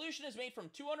have a solution is made from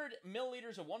 200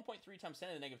 milliliters of 1.3 times 10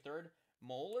 to the negative third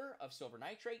molar of silver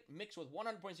nitrate mixed with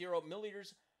 100.0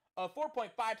 milliliters of 4.5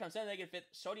 times 10 to the negative fifth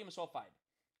sodium sulfide.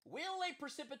 Will a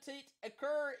precipitate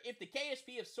occur if the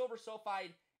KSP of silver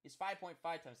sulfide is 5.5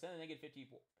 times 10 to the negative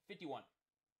 51?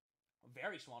 A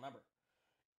very small number.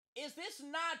 Is this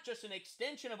not just an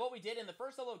extension of what we did in the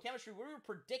first level of chemistry where we were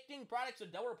predicting products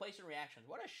of double replacement reactions?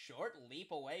 What a short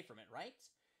leap away from it, right?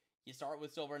 You start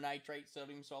with silver nitrate,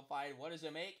 sodium sulfide, what does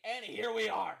it make? And here we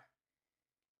are!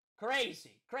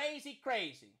 Crazy, crazy,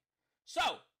 crazy. So,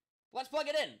 let's plug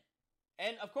it in.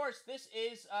 And of course, this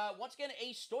is, once again,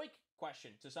 a stoic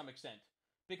question to some extent,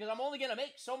 because I'm only going to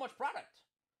make so much product.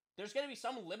 There's going to be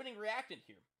some limiting reactant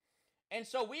here. And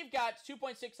so we've got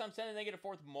 2.6 times 10 to the negative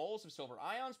fourth moles of silver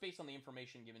ions based on the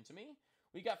information given to me.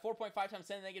 We've got 4.5 times 10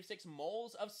 to the negative 6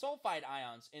 moles of sulfide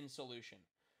ions in solution.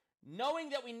 Knowing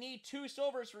that we need 2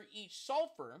 silvers for each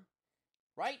sulfur,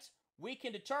 right, we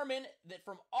can determine that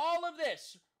from all of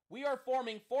this, we are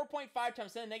forming 4.5 times 10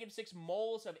 to the negative 6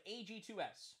 moles of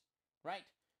Ag2S, right?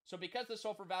 So because the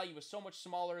sulfur value was so much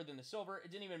smaller than the silver, it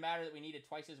didn't even matter that we needed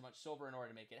twice as much silver in order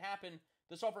to make it happen.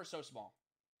 The sulfur is so small,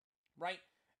 right?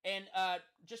 And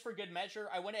just for good measure,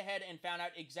 I went ahead and found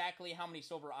out exactly how many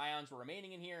silver ions were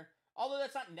remaining in here. Although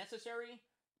that's not necessary,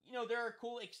 you know, there are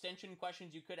cool extension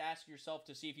questions you could ask yourself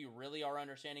to see if you really are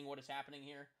understanding what is happening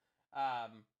here.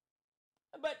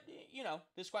 But, you know,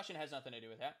 this question has nothing to do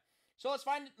with that. So let's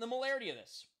find the molarity of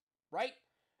this, right?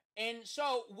 And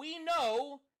so we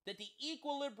know that the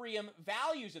equilibrium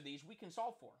values of these we can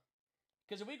solve for.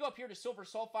 Because if we go up here to silver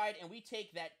sulfide and we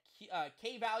take that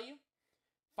K value,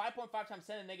 5.5 times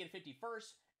 10 to the negative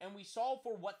 51st, and we solve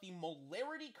for what the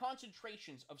molarity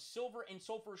concentrations of silver and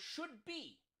sulfur should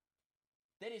be,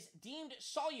 that is deemed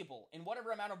soluble in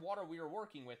whatever amount of water we are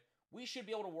working with, we should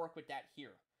be able to work with that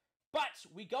here. But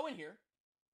we go in here,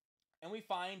 and we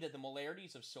find that the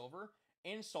molarities of silver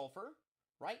and sulfur,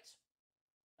 right?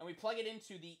 And we plug it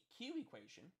into the Q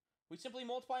equation, we simply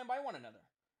multiply them by one another.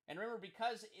 And remember,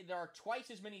 because there are twice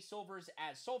as many silvers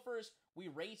as sulfurs, we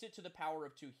raise it to the power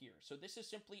of 2 here. So this is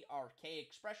simply our K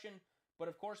expression, but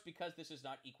of course, because this is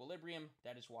not equilibrium,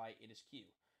 that is why it is Q.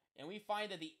 And we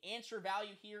find that the answer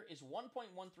value here is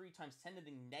 1.13 times 10 to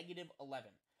the negative 11,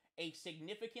 a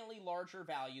significantly larger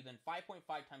value than 5.5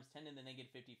 times 10 to the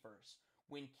negative 51st.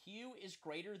 When Q is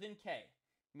greater than K,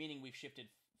 meaning we've shifted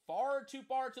far too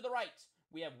far to the right,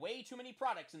 we have way too many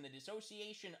products in the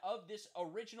dissociation of this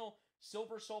original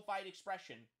silver sulfide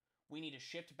expression, we need to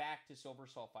shift back to silver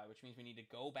sulfide, which means we need to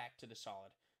go back to the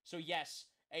solid. So yes,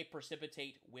 a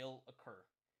precipitate will occur.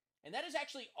 And that is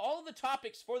actually all the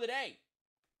topics for the day.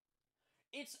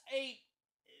 It's a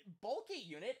bulky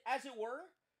unit, as it were,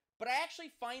 But I actually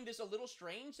find this a little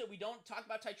strange that we don't talk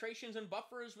about titrations and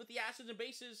buffers with the acids and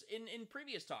bases in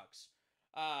previous talks.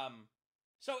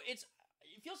 So it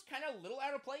feels kind of a little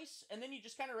out of place, and then you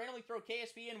just kind of randomly throw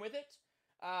KSP in with it.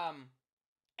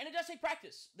 And it does take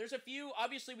practice. There's a few,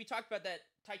 obviously we talked about that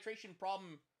titration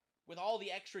problem with all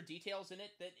the extra details in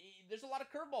it, that there's a lot of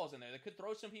curveballs in there that could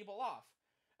throw some people off.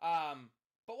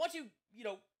 But once you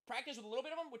practice with a little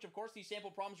bit of them, which of course these sample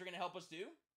problems are going to help us do,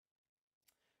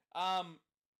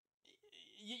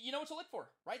 you know what to look for,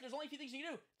 right? There's only a few things you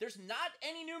can do. There's not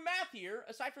any new math here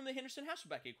aside from the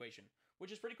Henderson-Hasselbalch equation,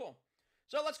 which is pretty cool.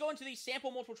 So let's go into these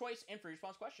sample multiple choice and free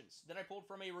response questions that I pulled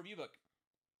from a review book.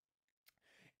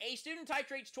 A student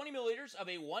titrates 20 milliliters of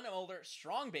a 1 molar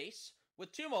strong base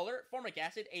with 2 molar formic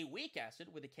acid, a weak acid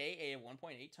with a Ka of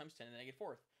 1.8 times 10 to the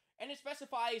 -4th. And it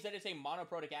specifies that it's a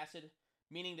monoprotic acid,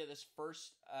 meaning that this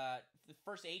the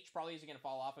first H probably isn't going to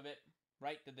fall off of it,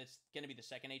 right? That it's going to be the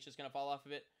second H that's going to fall off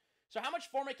of it. So how much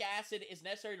formic acid is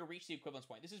necessary to reach the equivalence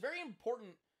point? This is very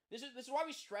important. This is why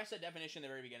we stress that definition at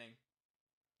the very beginning.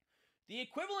 The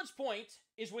equivalence point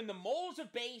is when the moles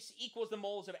of base equals the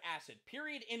moles of acid.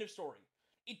 Period. End of story.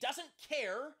 It doesn't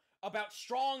care about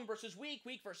strong versus weak,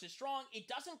 weak versus strong. It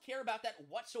doesn't care about that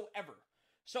whatsoever.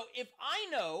 So if I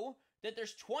know that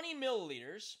there's 20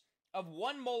 milliliters of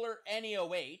 1 molar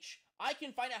NaOH, I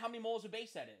can find out how many moles of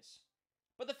base that is.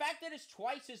 But the fact that it's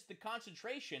twice as the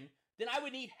concentration, then I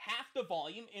would need half the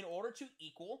volume in order to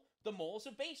equal the moles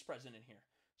of base present in here.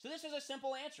 So this is a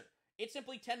simple answer. It's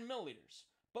simply 10 milliliters.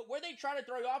 But where they try to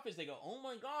throw you off is they go, oh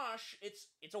my gosh, it's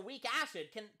a weak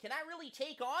acid. Can I really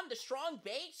take on the strong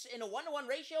base in a 1-to-1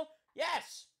 ratio?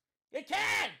 Yes, it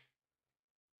can!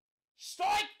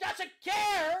 Stoic doesn't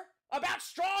care about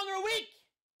strong or weak.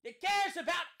 It cares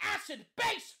about acid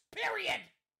base, period.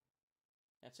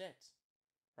 That's it,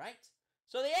 right?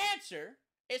 So the answer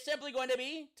is simply going to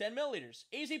be 10 milliliters.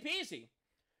 Easy peasy.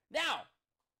 Now,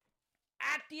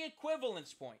 at the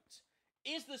equivalence point,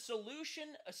 is the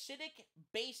solution acidic,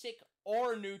 basic,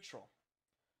 or neutral?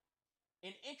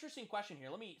 An interesting question here.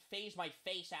 Let me phase my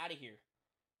face out of here.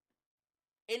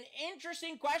 An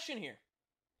interesting question here.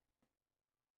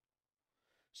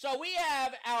 So we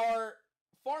have our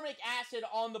formic acid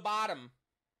on the bottom.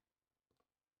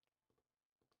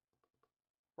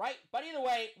 Right? But either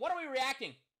way, what are we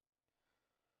reacting?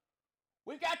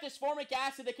 We've got this formic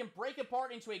acid that can break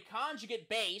apart into a conjugate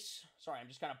base. Sorry, I'm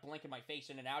just kind of blinking my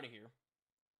face in and out of here.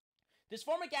 This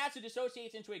formic acid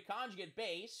dissociates into a conjugate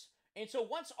base, and so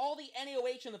once all the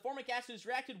NaOH and the formic acid is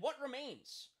reacted, what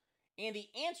remains? And the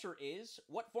answer is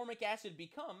what formic acid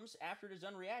becomes after it is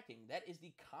done reacting. That is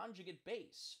the conjugate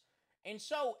base. And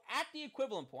so at the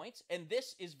equivalent points, and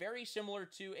this is very similar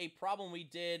to a problem we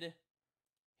did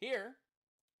here,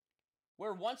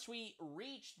 where once we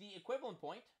reached the equivalent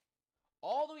point,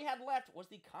 all that we had left was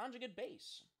the conjugate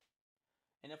base.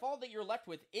 And if all that you're left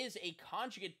with is a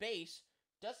conjugate base,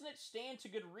 doesn't it stand to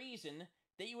good reason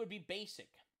that you would be basic?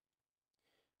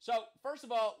 So, first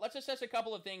of all, let's assess a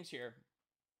couple of things here.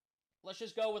 Let's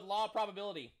just go with law of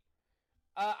probability.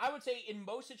 I would say in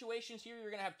most situations here,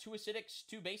 you're going to have 2 acidics,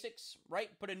 2 basics,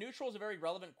 right? But a neutral is a very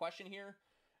relevant question here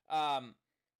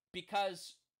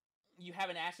because you have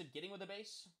an acid getting with a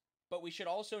base. But we should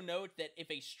also note that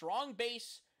if a strong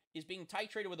base is being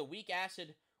titrated with a weak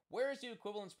acid, where is the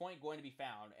equivalence point going to be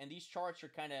found? And these charts are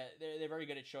kind of, they're very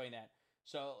good at showing that.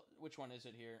 So, which one is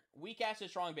it here? Weak acid,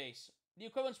 strong base. The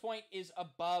equivalence point is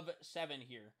above 7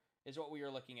 here, is what we are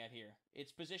looking at here.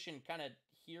 It's positioned kind of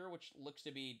here, which looks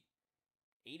to be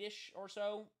 8-ish or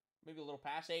so, maybe a little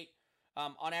past 8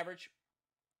 on average.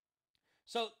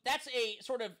 So, that's a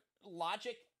sort of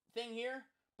logic thing here,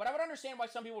 but I would understand why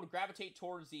some people would gravitate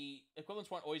towards the equivalence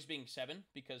point always being 7,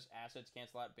 because acids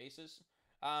cancel out bases.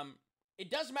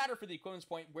 It does matter for the equivalence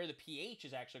point where the pH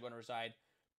is actually going to reside,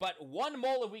 but 1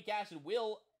 mole of weak acid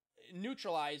will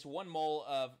neutralize 1 mole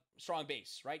of strong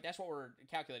base, right? That's what we're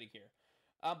calculating here.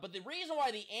 But the reason why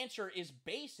the answer is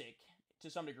basic to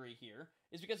some degree here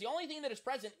is because the only thing that is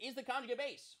present is the conjugate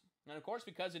base. And of course,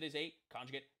 because it is a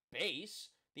conjugate base,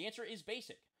 the answer is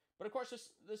basic. But of course,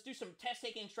 let's do some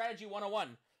test-taking strategy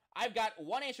 101. I've got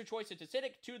 1 answer choice that's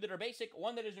acidic, 2 that are basic,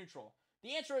 1 that is neutral.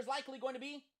 The answer is likely going to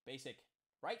be basic,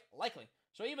 right? Likely.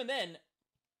 So even then,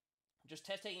 just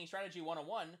test-taking strategy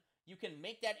 101, you can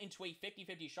make that into a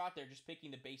 50-50 shot there, just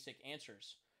picking the basic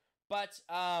answers. But,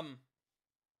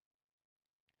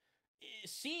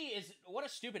 C is, what a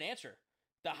stupid answer.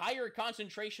 The higher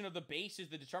concentration of the base is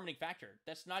the determining factor.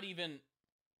 That's not even,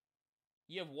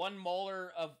 you have 1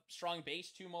 molar of strong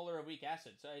base, 2 molar of weak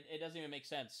acid. So it doesn't even make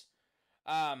sense.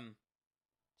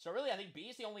 So really, I think B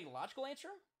is the only logical answer.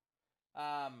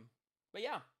 But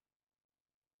yeah.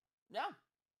 Yeah.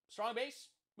 strong base,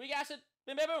 weak acid,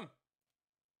 bim bam boom.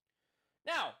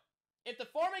 Now, if the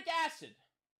formic acid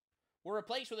were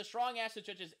replaced with a strong acid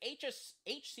such as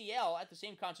HCl at the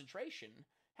same concentration,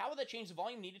 how would that change the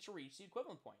volume needed to reach the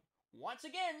equivalent point? Once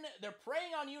again, they're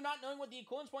preying on you not knowing what the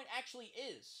equivalence point actually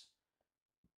is.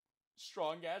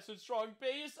 Strong acid, strong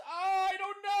base. Oh, I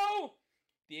don't know!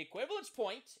 The equivalence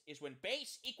point is when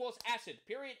base equals acid.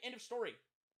 Period. End of story.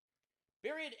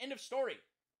 Period. End of story.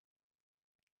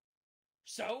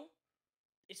 So,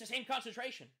 it's the same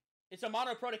concentration. It's a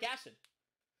monoprotic acid.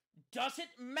 Does it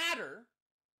matter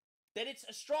that it's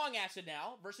a strong acid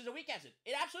now versus a weak acid?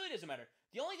 It absolutely doesn't matter.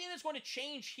 The only thing that's going to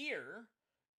change here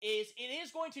is it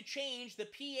is going to change the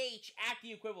pH at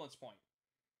the equivalence point.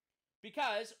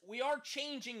 Because we are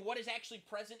changing what is actually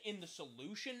present in the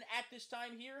solution at this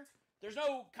time here. There's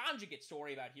no conjugates to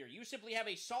worry about here. You simply have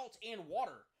a salt and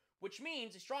water, which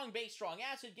means a strong base, strong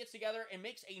acid gets together and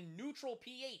makes a neutral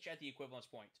pH at the equivalence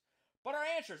point. But our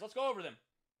answers, let's go over them.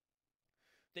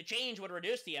 The change would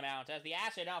reduce the amount as the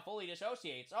acid now fully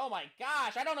dissociates. Oh my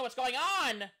gosh, I don't know what's going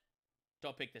on!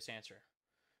 Don't pick this answer.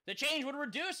 The change would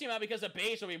reduce the amount because the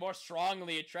base will be more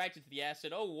strongly attracted to the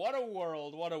acid. Oh, what a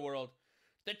world, what a world.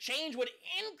 The change would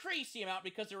increase the amount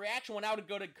because the reaction will now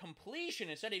go to completion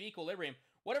instead of equilibrium.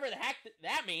 Whatever the heck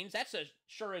that means, that's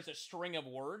sure is a string of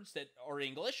words that are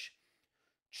English.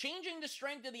 Changing the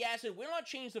strength of the acid will not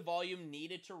change the volume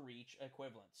needed to reach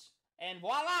equivalence. And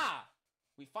voila!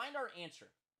 We find our answer.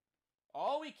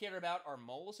 All we care about are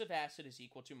moles of acid is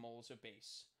equal to moles of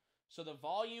base. So the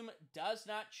volume does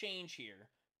not change here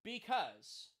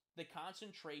because the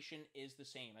concentration is the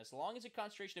same. As long as the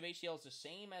concentration of HCl is the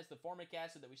same as the formic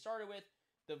acid that we started with,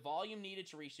 the volume needed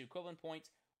to reach the equivalent point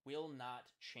will not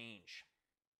change.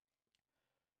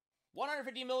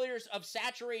 150 milliliters of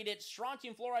saturated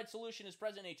strontium fluoride solution is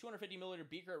present in a 250 milliliter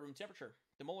beaker at room temperature.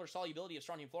 The molar solubility of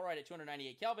strontium fluoride at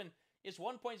 298 Kelvin is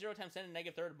 1.0 times 10 to the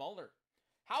negative third molar.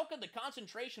 How could the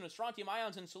concentration of strontium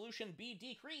ions in solution be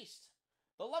decreased?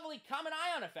 The lovely common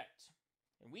ion effect.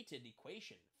 And we did an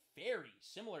equation very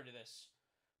similar to this.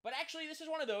 But actually, this is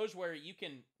one of those where you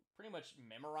can pretty much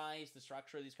memorize the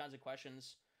structure of these kinds of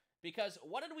questions. Because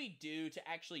what did we do to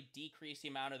actually decrease the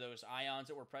amount of those ions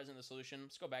that were present in the solution?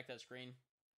 Let's go back to that screen.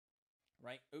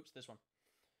 Right? Oops, this one.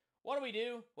 What do we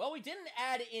do? Well, we didn't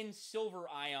add in silver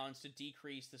ions to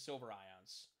decrease the silver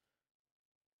ions.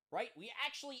 Right? We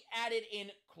actually added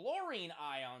in chlorine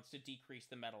ions to decrease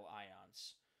the metal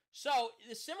ions. So,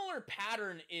 the similar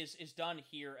pattern is done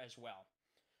here as well.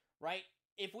 Right?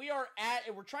 If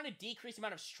we're trying to decrease the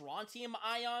amount of strontium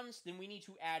ions, then we need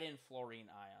to add in fluorine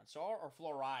ions. Or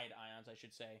fluoride ions, I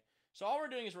should say. So all we're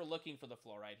doing is we're looking for the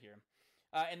fluoride here.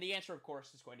 And the answer, of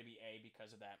course, is going to be A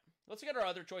because of that. Let's look at our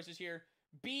other choices here.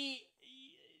 B,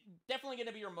 definitely going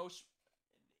to be your most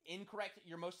incorrect,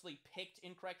 your mostly picked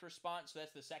incorrect response. So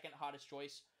that's the second hottest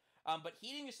choice. But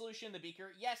heating the solution in the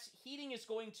beaker, yes, heating is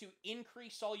going to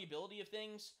increase solubility of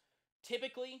things.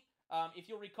 Typically, if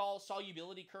you'll recall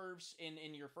solubility curves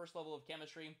in your first level of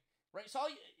chemistry, right?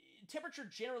 Temperature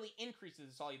generally increases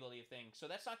the solubility of things, so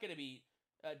that's not going to be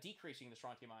decreasing the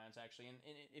strontium ions, actually, and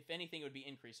if anything, it would be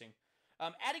increasing.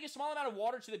 Adding a small amount of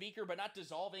water to the beaker, but not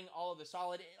dissolving all of the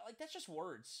solid, like, that's just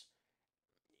words.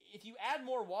 If you add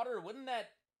more water, wouldn't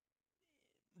that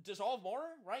dissolve more,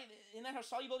 right? Isn't that how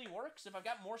solubility works? If I've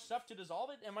got more stuff to dissolve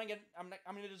it, I'm going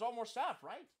to dissolve more stuff,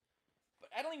 right? But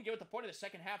I don't even get what the point of the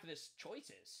second half of this choice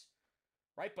is.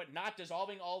 Right, but not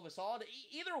dissolving all of the solid.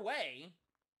 Either way,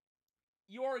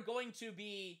 you are going to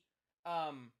be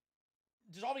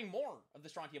dissolving more of the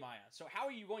strontium ions. So how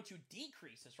are you going to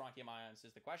decrease the strontium ions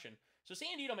is the question. So C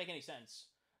and D don't make any sense.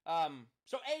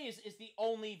 So A is the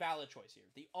only valid choice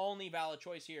here. The only valid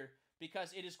choice here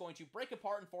because it is going to break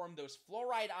apart and form those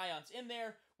fluoride ions in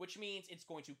there, which means it's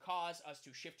going to cause us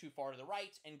to shift too far to the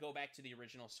right and go back to the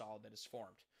original solid that is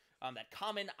formed. That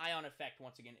common ion effect,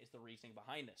 once again, is the reasoning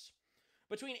behind this.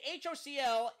 Between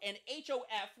HOCl and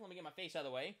HOF, let me get my face out of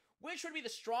the way, which would be the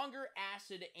stronger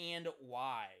acid and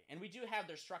why? And we do have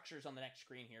their structures on the next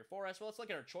screen here for us. Well, let's look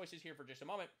at our choices here for just a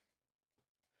moment.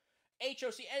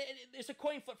 It's a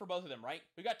coin flip for both of them, right?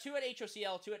 We've got 2 at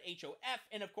HOCl, 2 at HOF,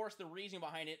 and of course the reasoning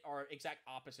behind it are exact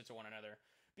opposites of one another.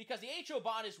 Because the HO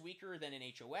bond is weaker than an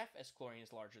HOF, as chlorine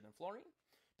is larger than fluorine.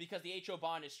 Because the HO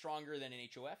bond is stronger than an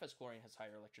HOF, as chlorine has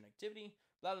higher electronegativity.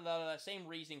 Blah, blah, blah, blah. Same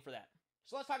reasoning for that.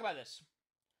 So let's talk about this.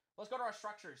 Let's go to our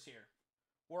structures here,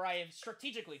 where I have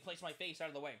strategically placed my face out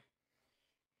of the way.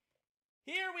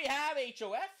 Here we have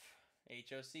HOF,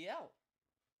 HOCl.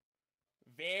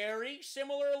 Very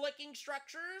similar looking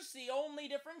structures. The only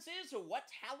difference is what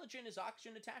halogen is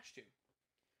oxygen attached to.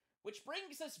 Which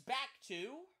brings us back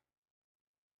to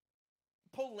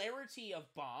polarity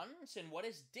of bonds and what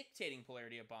is dictating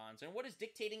polarity of bonds and what is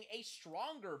dictating a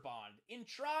stronger bond,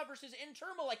 intra versus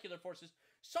intermolecular forces.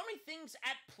 So many things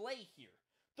at play here.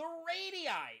 The radii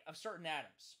of certain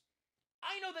atoms.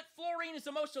 I know that fluorine is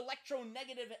the most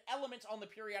electronegative element on the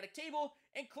periodic table,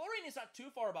 and chlorine is not too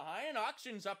far behind, and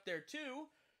oxygen's up there too,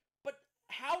 but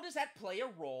how does that play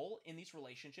a role in these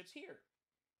relationships here?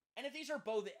 And if these are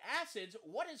both acids,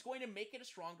 what is going to make it a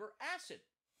stronger acid?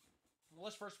 Well,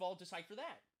 let's first of all decipher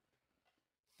that.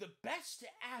 The best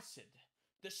acid,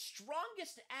 the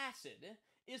strongest acid,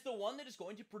 is the one that is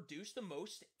going to produce the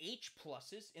most H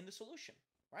pluses in the solution,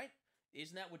 right?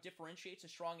 Isn't that what differentiates a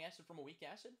strong acid from a weak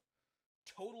acid?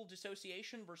 Total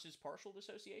dissociation versus partial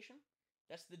dissociation?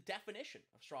 That's the definition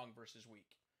of strong versus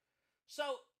weak.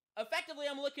 So, effectively,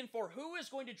 I'm looking for who is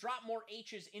going to drop more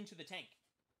H's into the tank.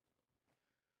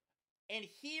 And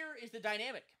here is the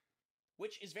dynamic,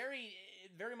 which is very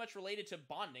much related to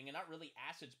bonding and not really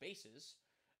acids bases.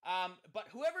 But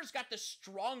whoever's got the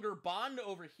stronger bond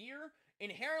over here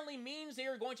inherently means they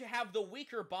are going to have the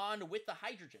weaker bond with the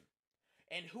hydrogen.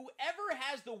 And whoever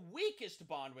has the weakest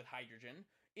bond with hydrogen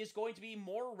is going to be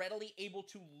more readily able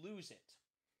to lose it.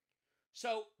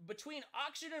 So, between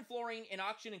oxygen and fluorine and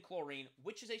oxygen and chlorine,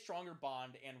 which is a stronger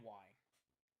bond and why?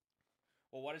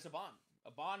 Well, what is a bond?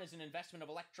 A bond is an investment of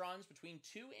electrons between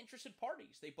two interested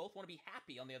parties. They both want to be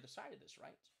happy on the other side of this,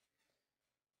 right?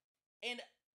 And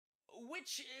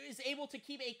which is able to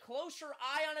keep a closer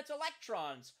eye on its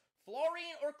electrons,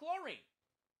 fluorine or chlorine?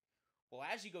 Well,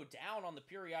 as you go down on the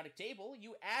periodic table,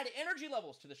 you add energy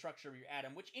levels to the structure of your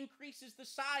atom, which increases the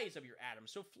size of your atom.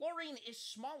 So fluorine is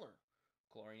smaller,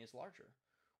 chlorine is larger,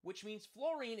 which means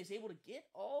fluorine is able to get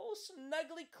all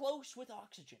snugly close with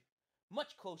oxygen,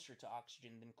 much closer to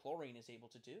oxygen than chlorine is able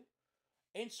to do.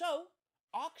 And so,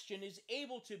 oxygen is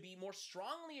able to be more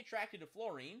strongly attracted to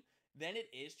fluorine than it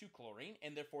is to chlorine,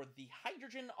 and therefore the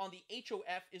hydrogen on the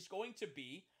HOF is going to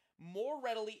be more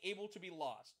readily able to be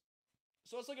lost.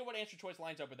 So let's look at what answer choice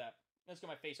lines up with that. Let's get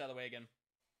my face out of the way again.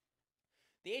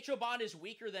 The HO bond is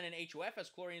weaker than an HOF as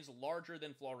chlorine is larger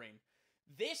than fluorine.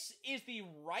 This is the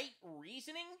right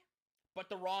reasoning, but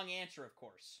the wrong answer, of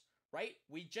course, right?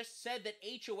 We just said that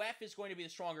HOF is going to be the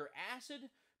stronger acid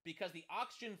because the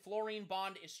oxygen-fluorine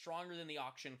bond is stronger than the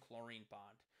oxygen-chlorine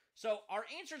bond. So our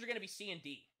answers are going to be C and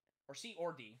D, or C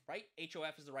or D, right?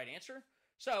 HOF is the right answer.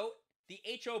 So the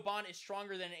HO bond is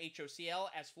stronger than an HOCl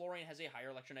as fluorine has a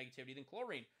higher electronegativity than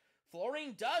chlorine.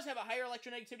 Fluorine does have a higher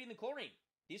electronegativity than chlorine.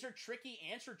 These are tricky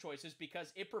answer choices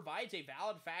because it provides a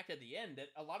valid fact at the end that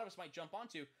a lot of us might jump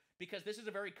onto because this is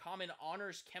a very common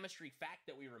honors chemistry fact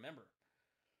that we remember.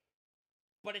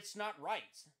 But it's not right.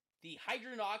 The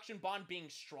hydrogen-oxygen bond being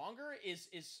stronger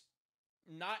is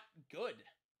not good,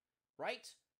 right?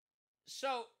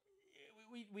 So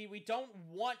we don't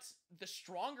want the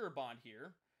stronger bond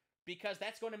here because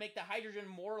that's going to make the hydrogen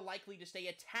more likely to stay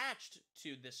attached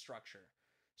to this structure.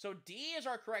 So D is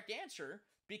our correct answer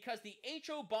because the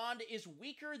HO bond is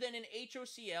weaker than an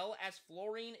HOCl as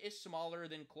fluorine is smaller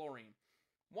than chlorine.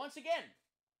 Once again,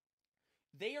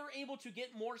 they are able to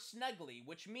get more snugly,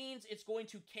 which means it's going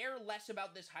to care less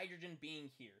about this hydrogen being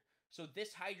here. So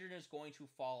this hydrogen is going to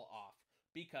fall off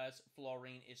because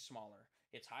fluorine is smaller.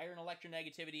 It's higher in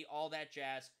electronegativity, all that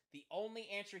jazz. The only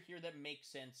answer here that makes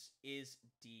sense is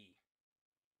D.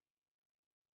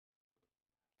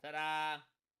 Ta-da!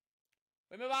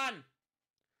 We move on.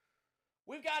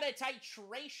 We've got a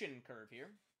titration curve here.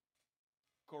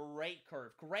 Great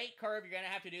curve. Great curve. You're going to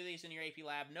have to do these in your AP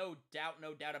lab. No doubt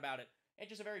about it. And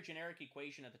just a very generic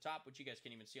equation at the top, which you guys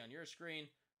can't even see on your screen,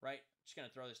 right? Just going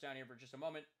to throw this down here for just a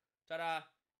moment. Ta-da!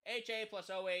 HA plus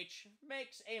OH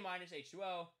makes A minus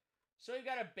H2O. So we've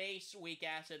got a base, weak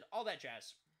acid, all that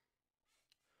jazz.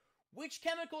 Which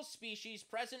chemical species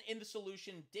present in the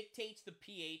solution dictates the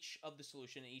pH of the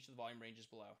solution in each of the volume ranges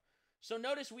below? So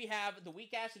notice we have the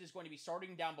weak acid is going to be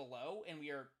starting down below, and we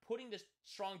are putting this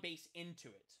strong base into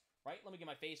it, right? Let me get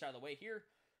my face out of the way here.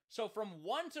 So from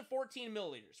 1 to 14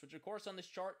 milliliters, which of course on this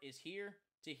chart is here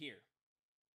to here,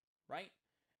 right?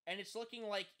 And it's looking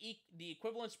like the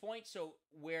equivalence point, so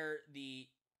where the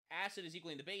acid is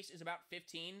equaling the base, is about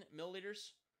 15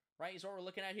 milliliters, right? Is what we're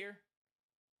looking at here.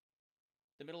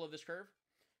 The middle of this curve.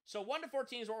 So 1 to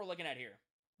 14 is what we're looking at here.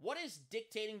 What is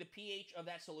dictating the pH of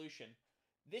that solution?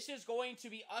 This is going to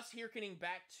be us hearkening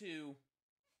back to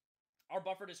our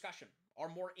buffer discussion, our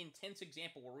more intense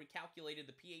example where we calculated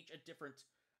the pH at different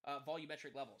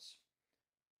volumetric levels.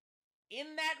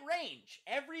 In that range,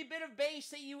 every bit of base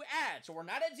that you add, so we're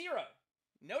not at 0.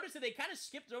 Notice that they kind of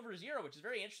skipped over 0, which is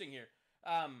very interesting here.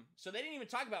 So they didn't even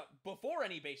talk about before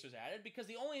any base was added because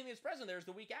the only thing that's present there is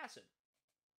the weak acid.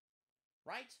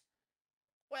 Right?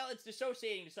 Well, it's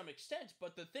dissociating to some extent,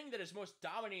 but the thing that is most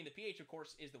dominating the pH, of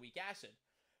course, is the weak acid.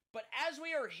 But as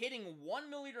we are hitting 1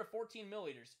 milliliter, 14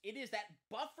 milliliters, it is that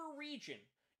buffer region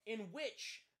in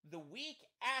which the weak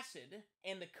acid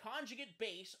and the conjugate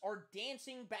base are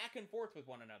dancing back and forth with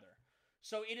one another.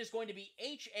 So it is going to be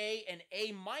HA and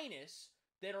A minus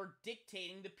that are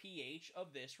dictating the pH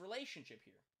of this relationship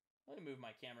here. Let me move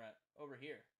my camera over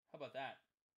here. How about that?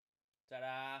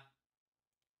 Ta-da!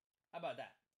 How about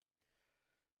that?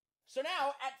 So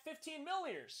now, at 15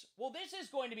 milliliters, well, this is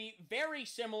going to be very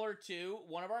similar to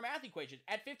one of our math equations.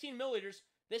 At 15 milliliters,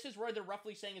 this is where they're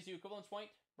roughly saying is the equivalence point,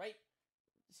 right?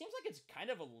 It seems like it's kind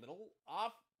of a little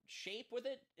off shape with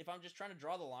it, if I'm just trying to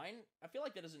draw the line. I feel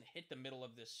like that doesn't hit the middle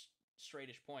of this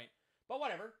straightish point, but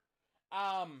whatever.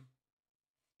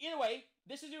 Either way,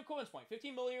 this is the equivalence point.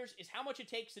 15 milliliters is how much it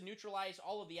takes to neutralize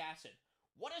all of the acid.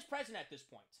 What is present at this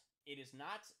point? It is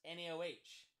not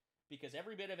NaOH, because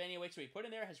every bit of NaOH that we put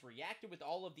in there has reacted with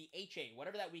all of the HA,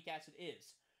 whatever that weak acid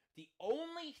is. The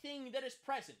only thing that is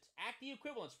present at the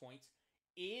equivalence point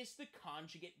is the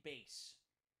conjugate base.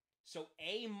 So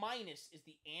A minus is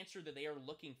the answer that they are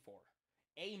looking for.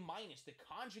 A minus, the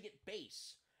conjugate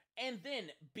base. And then,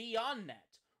 beyond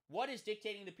that, what is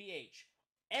dictating the pH?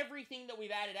 Everything that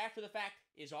we've added after the fact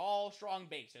is all strong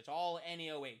base. It's all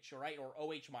NaOH, all right? Or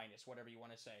OH minus, whatever you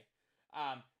want to say.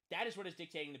 That is what is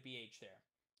dictating the pH there,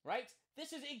 right?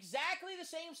 This is exactly the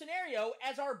same scenario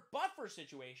as our buffer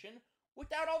situation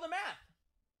without all the math.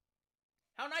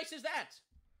 How nice is that?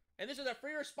 And this is a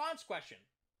free response question.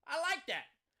 I like that.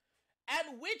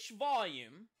 At which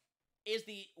volume is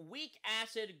the weak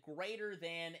acid greater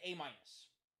than A minus,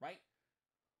 right?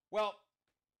 Well,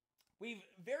 we've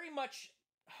very much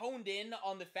honed in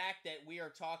on the fact that we are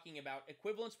talking about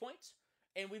equivalence points,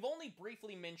 and we've only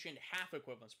briefly mentioned half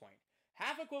equivalence point.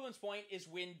 Half equivalence point is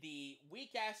when the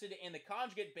weak acid and the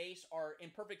conjugate base are in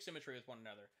perfect symmetry with one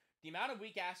another. The amount of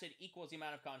weak acid equals the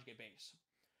amount of conjugate base.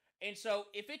 And so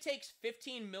if it takes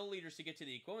 15 milliliters to get to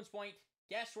the equivalence point,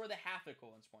 guess where the half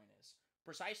equivalence point is?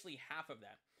 Precisely half of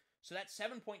that. So that's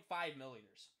 7.5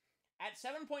 milliliters. At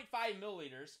 7.5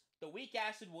 milliliters, the weak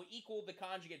acid will equal the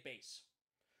conjugate base.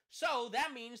 So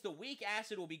that means the weak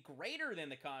acid will be greater than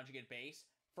the conjugate base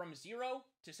from 0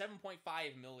 to 7.5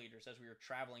 milliliters as we were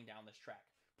traveling down this track.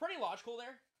 Pretty logical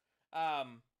there.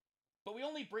 But we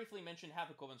only briefly mentioned half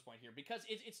equivalence point here because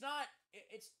it's not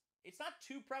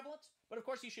too prevalent, but of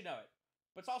course you should know it.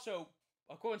 But it's also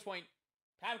equivalence point,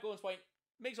 half equivalence point,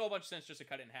 makes a whole bunch of sense just to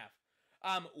cut it in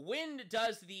half. When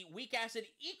does the weak acid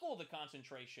equal the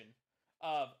concentration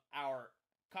of our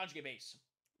conjugate base?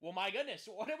 Well, my goodness,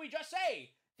 what did we just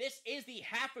say? This is the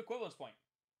half equivalence point.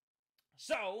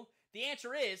 So, the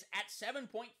answer is at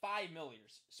 7.5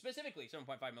 milliliters. Specifically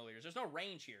 7.5 milliliters. There's no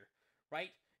range here,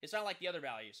 right? It's not like the other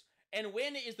values. And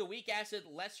when is the weak acid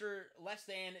less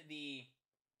than the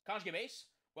conjugate base?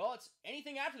 Well, it's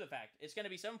anything after the fact. It's going to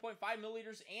be 7.5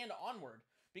 milliliters and onward.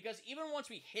 Because even once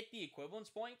we hit the equivalence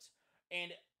point,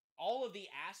 and all of the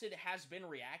acid has been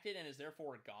reacted and is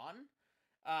therefore gone,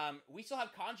 we still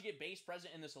have conjugate base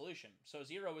present in the solution. So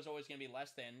 0 is always going to be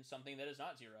less than something that is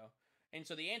not 0. And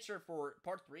so the answer for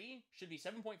part 3 should be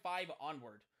 7.5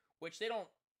 onward, which they don't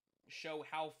show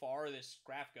how far this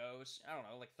graph goes. I don't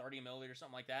know, like 30 milliliters or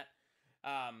something like that.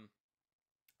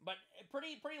 But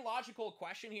pretty logical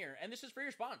question here. And this is free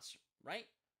response, right?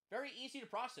 Very easy to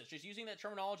process, just using that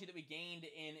terminology that we gained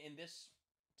in this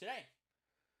today.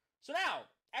 So now,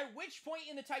 at which point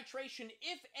in the titration,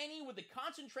 if any, would the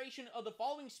concentration of the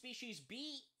following species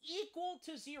be equal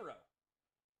to 0?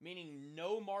 Meaning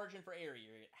no margin for error.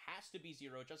 It has to be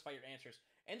 0. Justify your answers.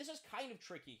 And this is kind of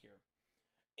tricky here.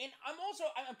 And I'm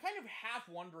kind of half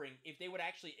wondering if they would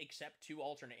actually accept 2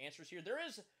 alternate answers here. There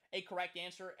is a correct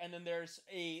answer, and then there's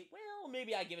a, well,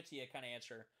 maybe I give it to you kind of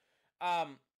answer.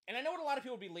 And I know what a lot of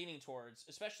people would be leaning towards,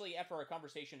 especially after our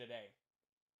conversation today.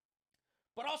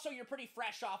 But also, you're pretty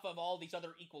fresh off of all these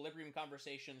other equilibrium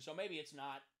conversations, so maybe it's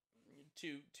not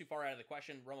too far out of the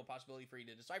question, realm of possibility for you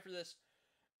to decipher this.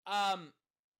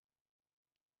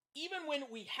 Even when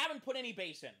we haven't put any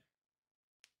base in,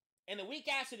 and the weak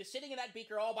acid is sitting in that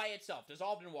beaker all by itself,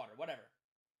 dissolved in water, whatever,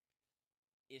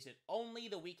 is it only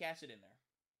the weak acid in there?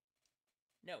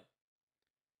 No.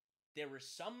 There is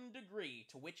some degree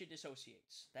to which it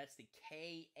dissociates. That's the Ka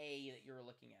that you're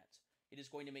looking at. It is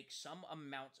going to make some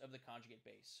amount of the conjugate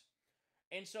base.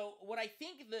 And so what I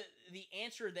think the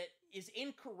answer that is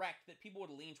incorrect that people would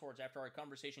lean towards after our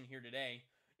conversation here today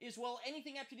is, well,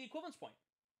 anything after the equivalence point.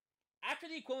 After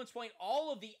the equivalence point,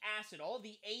 all of the acid, all of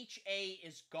the HA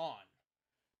is gone.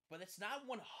 But it's not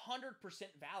 100%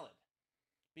 valid.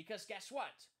 Because guess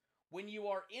what? When you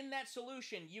are in that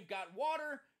solution, you've got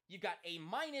water, You've got A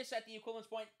minus at the equivalence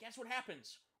point. Guess what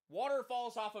happens? Water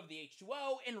falls off of the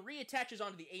H2O and reattaches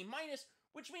onto the A minus,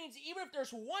 which means even if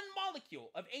there's one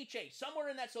molecule of HA somewhere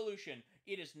in that solution,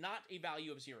 it is not a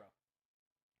value of 0.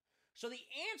 So the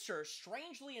answer,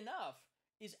 strangely enough,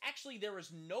 is actually there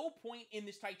is no point in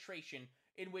this titration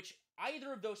in which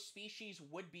either of those species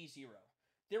would be 0.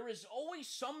 There is always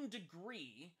some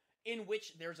degree in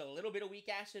which there's a little bit of weak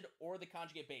acid or the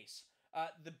conjugate base.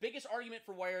 The biggest argument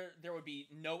for where there would be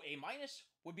no A minus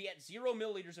would be at 0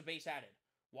 milliliters of base added.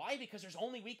 Why? Because there's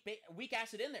only weak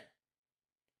acid in there.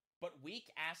 But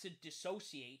weak acid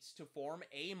dissociates to form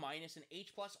A minus and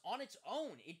H plus on its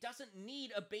own. It doesn't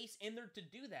need a base in there to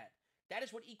do that. That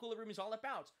is what equilibrium is all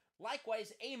about.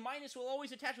 Likewise, A minus will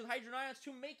always attach with hydrogen ions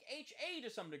to make HA to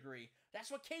some degree.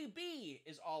 That's what KB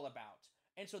is all about.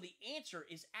 And so the answer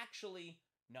is actually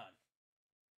none.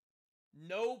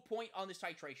 No point on this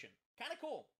titration. Kind of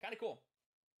cool. Kind of cool.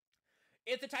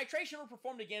 If the titration were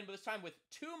performed again, but this time with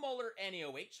 2 molar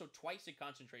NaOH, so twice the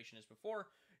concentration as before,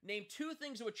 name 2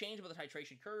 things that would change about the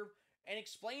titration curve, and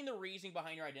explain the reasoning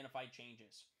behind your identified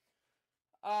changes.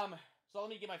 So let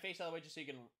me get my face out of the way just so you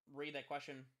can read that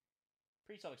question.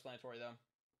 Pretty self-explanatory, though.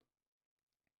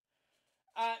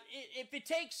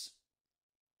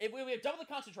 If we have double the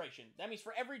concentration, that means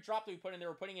for every drop that we put in there,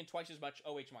 we're putting in twice as much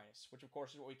OH minus, which of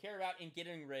course is what we care about in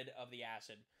getting rid of the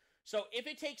acid. So if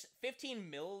it takes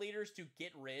 15 milliliters to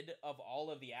get rid of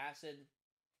all of the acid,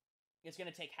 it's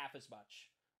going to take half as much,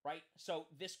 right? So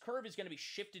this curve is going to be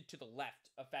shifted to the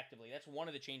left, effectively. That's one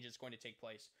of the changes that's going to take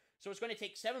place. So it's going to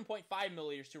take 7.5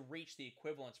 milliliters to reach the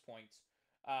equivalence point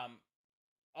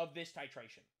of this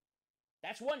titration.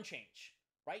 That's one change,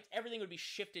 right? Everything would be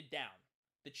shifted down.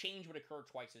 The change would occur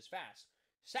twice as fast.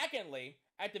 Secondly,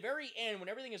 at the very end, when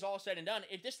everything is all said and done,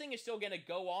 if this thing is still going to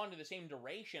go on to the same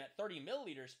duration at 30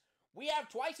 milliliters, we have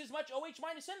twice as much OH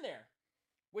minus in there.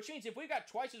 Which means if we've got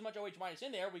twice as much OH minus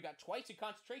in there, we've got twice the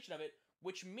concentration of it,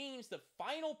 which means the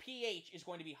final pH is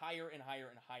going to be higher and higher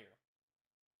and higher.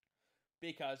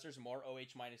 Because there's more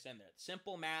OH minus in there.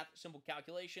 Simple math, simple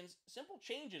calculations, simple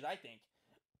changes, I think,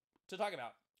 to talk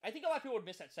about. I think a lot of people would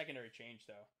miss that secondary change,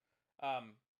 though.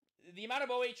 The amount of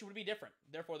OH would be different.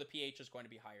 Therefore, the pH is going to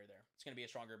be higher there. It's going to be a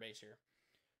stronger base here.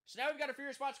 So now we've got a free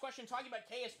response question talking about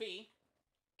KSP.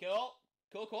 Cool.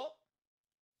 Cool, cool.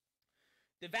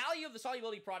 The value of the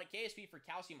solubility product KSP for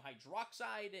calcium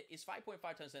hydroxide is 5.5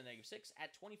 times 10 to the negative 6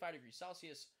 at 25 degrees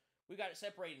Celsius. We've got it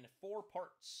separated into 4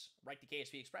 parts. Write the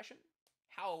KSP expression.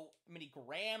 How many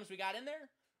grams we got in there.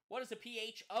 What is the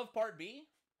pH of part B?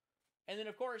 And then,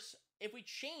 of course, if we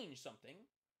change something,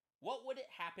 what would it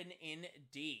happen in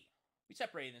D? We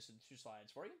separated this into 2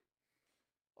 slides for you.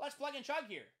 Let's plug and chug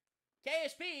here.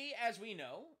 KSP, as we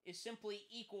know, is simply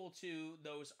equal to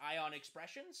those ion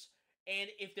expressions. And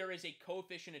if there is a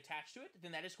coefficient attached to it,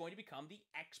 then that is going to become the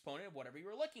exponent of whatever you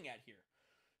were looking at here.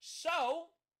 So,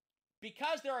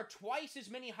 because there are twice as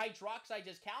many hydroxides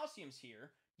as calciums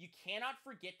here, you cannot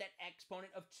forget that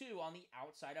exponent of 2 on the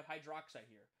outside of hydroxide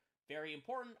here. Very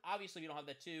important. Obviously, if you don't have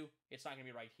that 2, it's not going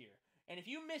to be right here. And if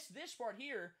you miss this part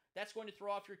here, that's going to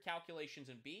throw off your calculations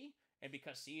in B. And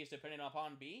because C is dependent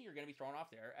upon B, you're going to be thrown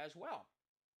off there as well.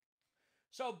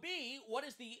 So B, what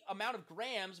is the amount of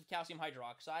grams of calcium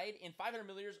hydroxide in 500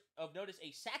 milliliters of, notice,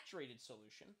 a saturated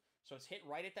solution? So it's hit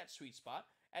right at that sweet spot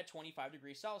at 25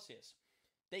 degrees Celsius.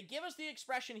 They give us the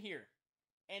expression here.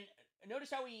 And notice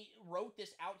how we wrote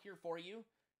this out here for you.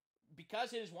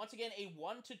 Because it is, once again, a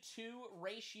 1:2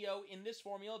 ratio in this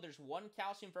formula, there's 1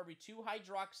 calcium for every 2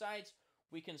 hydroxides.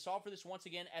 We can solve for this once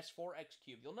again as 4x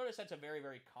cubed. You'll notice that's a very,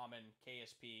 very common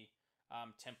KSP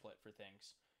template for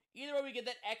things. Either way, we get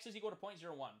that x is equal to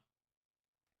 0.01.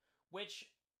 Which,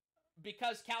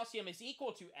 because calcium is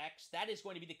equal to x, that is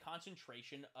going to be the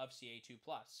concentration of Ca2+.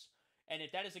 And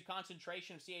if that is a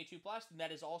concentration of Ca2+, then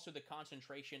that is also the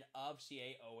concentration of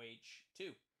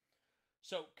CaOH2.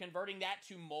 So converting that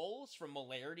to moles from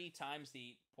molarity times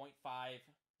the 0.5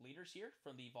 liters here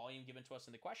from the volume given to us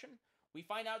in the question, we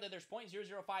find out that there's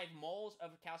 0.005 moles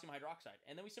of calcium hydroxide.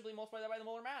 And then we simply multiply that by the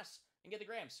molar mass and get the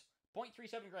grams.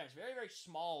 0.37 grams. Very, very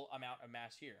small amount of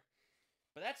mass here.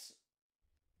 But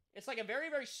it's like a very,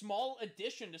 very small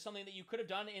addition to something that you could have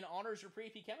done in honors or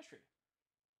pre-AP chemistry.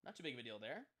 Not too big of a deal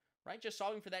there, right? Just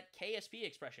solving for that KSP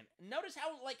expression. Notice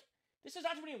how, this is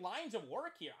not too many lines of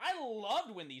work here. I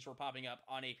loved when these were popping up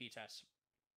on AP tests.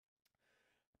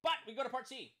 But we go to part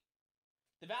C.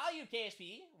 The value of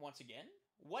KSP, once again,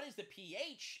 what is the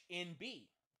pH in B?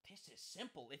 This is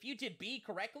simple. If you did B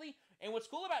correctly, and what's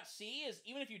cool about C is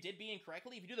even if you did B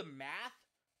incorrectly, if you do the math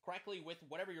correctly with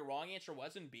whatever your wrong answer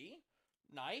was in B,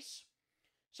 nice.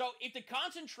 So if the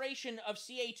concentration of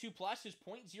Ca2 plus is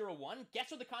 0.01,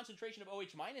 guess what the concentration of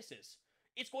OH minus is?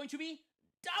 It's going to be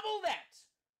double that,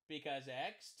 because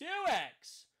X,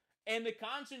 2X. And the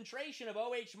concentration of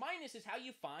OH minus is how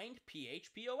you find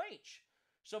pH-POH.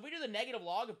 So if we do the negative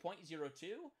log of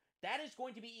 0.02, that is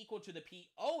going to be equal to the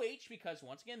POH, because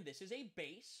once again, this is a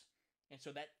base. And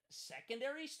so that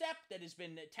secondary step that has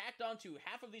been tacked onto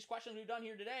half of these questions we've done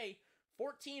here today,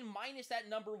 14 minus that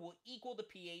number will equal the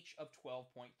pH of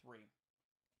 12.3.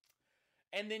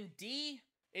 And then D,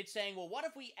 it's saying, well, what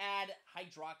if we add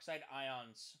hydroxide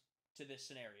ions to this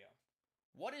scenario?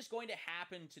 What is going to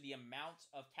happen to the amount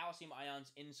of calcium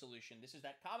ions in solution? This is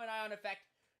that common ion effect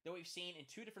that we've seen in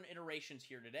two different iterations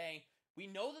here today. We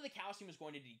know that the calcium is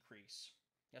going to decrease.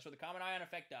 That's what the common ion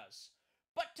effect does.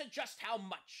 But to just how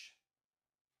much?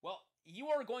 Well, you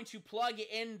are going to plug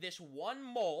in this 1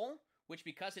 mole, which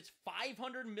because it's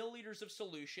 500 milliliters of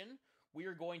solution, we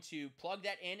are going to plug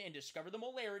that in and discover the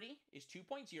molarity is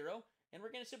 2.0, and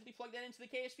we're going to simply plug that into the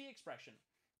KSP expression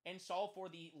and solve for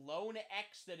the lone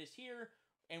X that is here,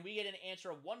 and we get an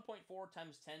answer of 1.4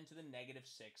 times 10 to the negative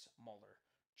 6 molar,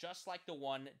 just like the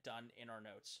one done in our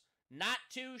notes. Not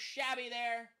too shabby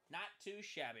there. Not too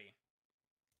shabby.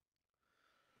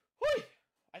 Whew!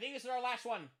 I think this is our last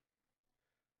one.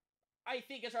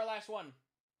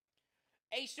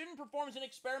 A student performs an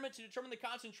experiment to determine the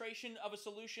concentration of a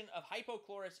solution of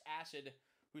hypochlorous acid,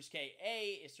 whose Ka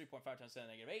is 3.5 times 10 to the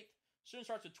negative 8th. Student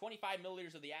starts with 25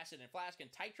 milliliters of the acid in a flask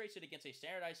and titrates it against a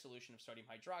standardized solution of sodium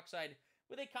hydroxide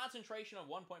with a concentration of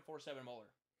 1.47 molar.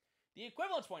 The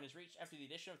equivalence point is reached after the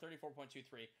addition of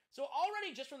 34.23. So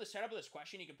already just from the setup of this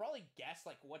question, you can probably guess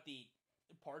like what the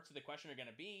parts of the question are going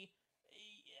to be.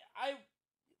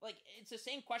 It's the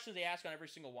same questions they ask on every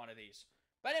single one of these.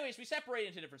 But anyways, we separate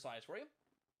into different slides for you.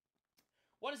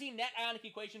 What is the net ionic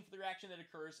equation for the reaction that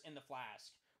occurs in the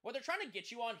flask? What they're trying to get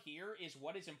you on here is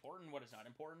what is important, what is not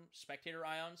important. Spectator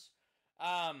ions.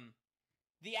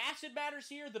 The acid matters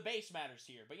here, the base matters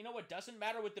here. But you know what doesn't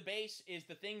matter with the base is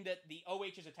the thing that the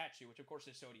OH is attached to, which of course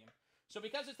is sodium. So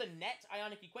because it's the net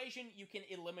ionic equation, you can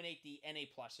eliminate the Na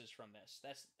pluses from this.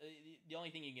 That's the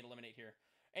only thing you can eliminate here.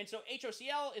 And so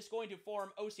HOCl is going to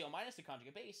form OCl minus, the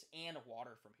conjugate base, and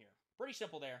water from here. Pretty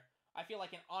simple there. I feel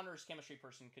like an honors chemistry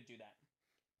person could do that.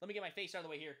 Let me get my face out of the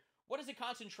way here. What is the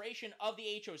concentration of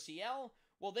the HOCl?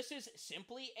 Well, this is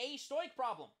simply a stoic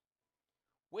problem.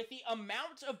 With the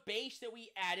amount of base that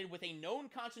we added with a known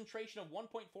concentration of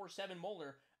 1.47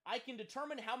 molar, I can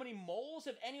determine how many moles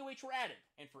of NaOH were added.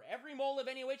 And for every mole of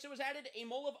NaOH that was added, a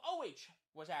mole of OH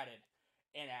was added.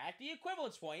 And at the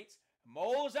equivalence points,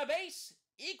 moles of base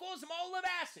equals mole of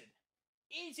acid.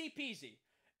 Easy peasy.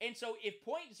 And so if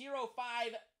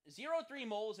 0.0503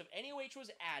 moles of NaOH was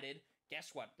added,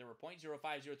 guess what? There were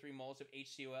 0.0503 moles of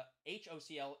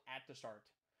HOCl at the start.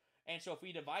 And so if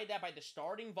we divide that by the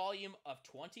starting volume of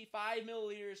 25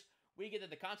 milliliters, we get that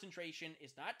the concentration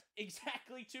is not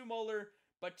exactly 2 molar,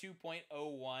 but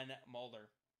 2.01 molar.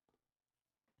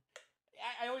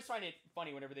 I always find it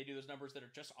funny whenever they do those numbers that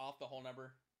are just off the whole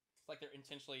number. It's like they're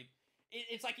intentionally...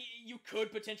 It's like you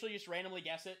could potentially just randomly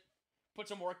guess it, put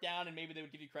some work down, and maybe they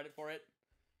would give you credit for it.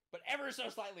 But ever so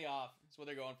slightly off is what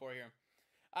they're going for here.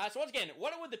 So once again,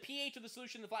 what would the pH of the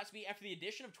solution in the flask be after the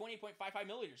addition of 28.55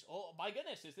 milliliters? Oh my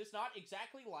goodness, is this not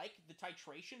exactly like the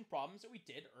titration problems that we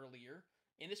did earlier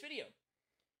in this video?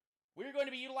 We're going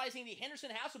to be utilizing the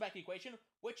Henderson-Hasselbalch equation,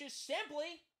 which is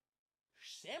simply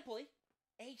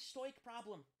a stoic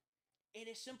problem. It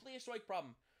is simply a stoic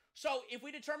problem. So if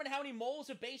we determine how many moles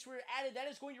of base were added, that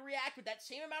is going to react with that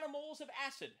same amount of moles of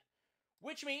acid.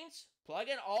 Which means,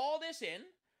 plugging all this in,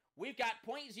 we've got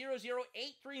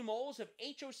 0.0083 moles of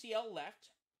HOCl left,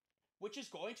 which is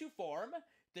going to form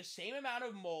the same amount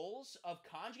of moles of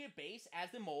conjugate base as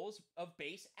the moles of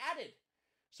base added.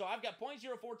 So I've got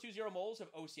 0.0420 moles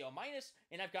of OCl minus,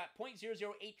 and I've got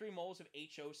 0.0083 moles of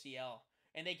HOCl.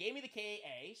 And they gave me the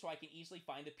Ka, so I can easily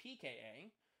find the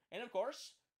pKa. And of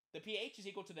course, the pH is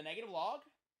equal to the negative log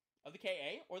of the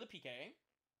Ka, or the pKa,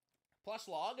 plus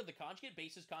log of the conjugate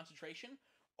base's concentration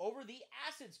over the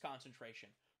acid's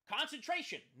concentration.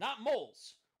 Concentration, not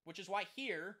moles, which is why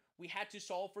here we had to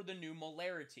solve for the new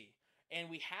molarity. And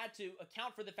we had to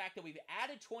account for the fact that we've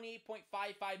added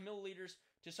 28.55 milliliters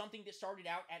to something that started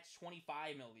out at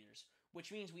 25 milliliters,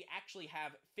 which means we actually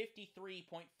have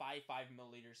 53.55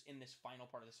 milliliters in this final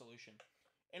part of the solution.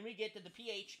 And we get that the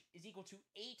pH is equal to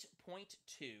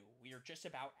 8.2. We are just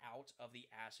about out of the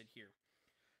acid here.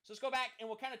 So let's go back and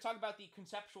we'll kind of talk about the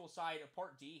conceptual side of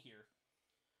part D here.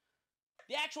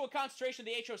 The actual concentration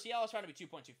of the HOCl is found to be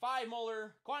 2.25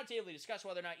 molar. Quantitatively discuss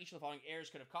whether or not each of the following errors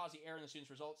could have caused the error in the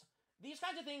student's results. These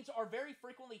kinds of things are very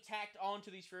frequently tacked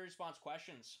onto these free response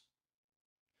questions.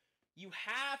 You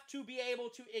have to be able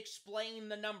to explain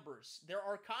the numbers. There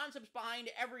are concepts behind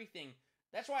everything.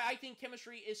 That's why I think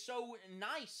chemistry is so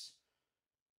nice.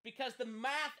 Because the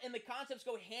math and the concepts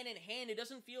go hand in hand. It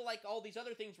doesn't feel like all these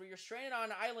other things where you're stranded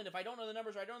on an island. If I don't know the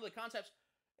numbers or I don't know the concepts,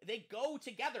 they go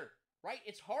together, right?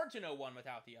 It's hard to know one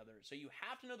without the other. So you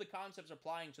have to know the concepts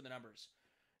applying to the numbers.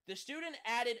 The student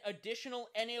added additional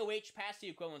NaOH past the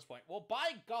equivalence point. Well,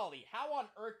 by golly, how on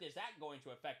earth is that going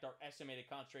to affect our estimated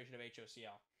concentration of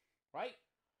HOCl, right?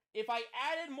 If I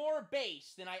added more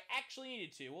base than I actually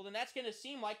needed to, well, then that's going to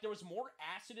seem like there was more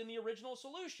acid in the original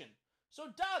solution. So,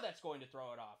 duh, that's going to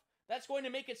throw it off. That's going to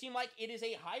make it seem like it is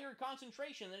a higher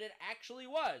concentration than it actually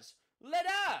was.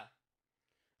 La-da!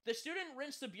 The student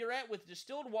rinsed the burette with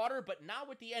distilled water, but not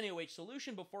with the NaOH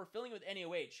solution before filling with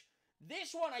NaOH.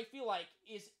 This one, I feel like,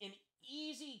 is an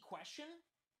easy question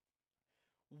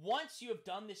once you have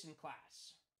done this in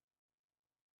class.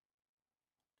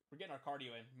 We're getting our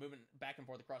cardio in, moving back and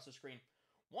forth across the screen.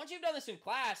 Once you've done this in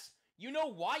class, you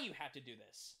know why you have to do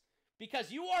this.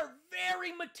 Because you are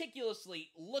very meticulously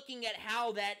looking at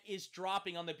how that is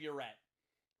dropping on the burette,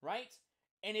 right?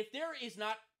 And if there is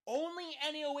not only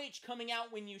NaOH coming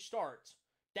out when you start,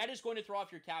 that is going to throw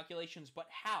off your calculations, but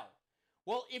how?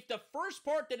 Well, if the first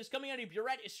part that is coming out of your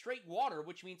burette is straight water,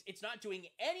 which means it's not doing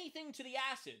anything to the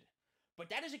acid, but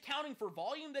that is accounting for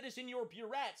volume that is in your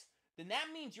burette, then that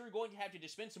means you're going to have to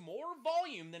dispense more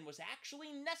volume than was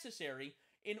actually necessary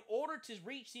in order to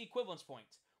reach the equivalence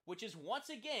point, which is once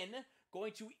again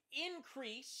going to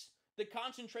increase the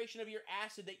concentration of your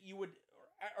acid that you would,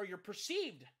 or your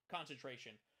perceived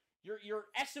concentration. Your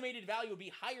estimated value would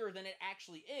be higher than it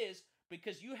actually is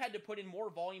because you had to put in more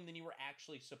volume than you were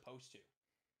actually supposed to.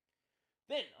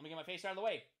 Then, let me get my face out of the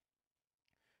way.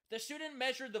 The student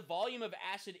measured the volume of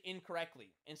acid incorrectly.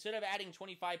 Instead of adding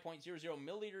 25.00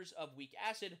 milliliters of weak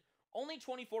acid, only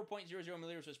 24.00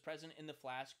 milliliters was present in the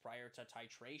flask prior to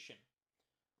titration.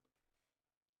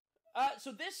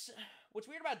 So this, what's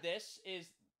weird about this is,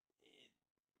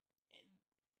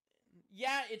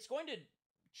 yeah, it's going to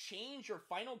change your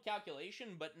final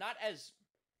calculation, but not as,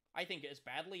 I think, as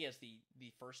badly as the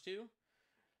first two.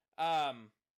 I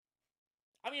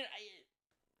mean,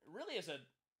 really as a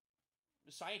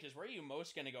scientist, where are you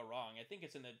most going to go wrong? I think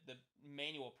it's in the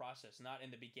manual process, not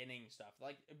in the beginning stuff.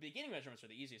 Like, beginning measurements are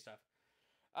the easiest stuff.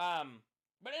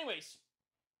 But anyways,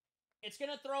 it's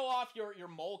going to throw off your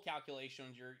mole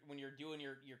calculations when you're doing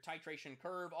your titration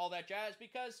curve, all that jazz,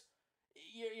 because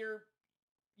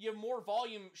you have more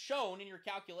volume shown in your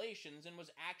calculations than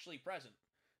was actually present.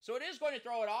 So it is going to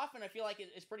throw it off, and I feel like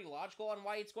it's pretty logical on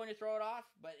why it's going to throw it off,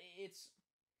 but it's,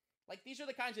 like, these are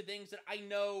the kinds of things that I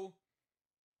know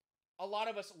a lot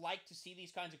of us like to see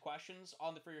these kinds of questions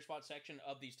on the free response section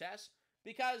of these tests,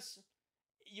 because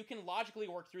you can logically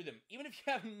work through them. Even if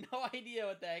you have no idea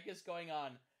what the heck is going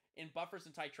on in buffers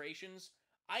and titrations,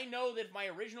 I know that if my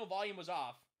original volume was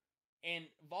off, and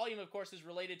volume, of course, is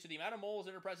related to the amount of moles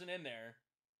that are present in there,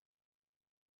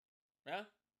 yeah?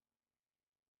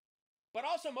 But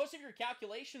also, most of your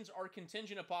calculations are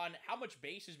contingent upon how much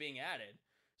base is being added.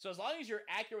 So as long as you're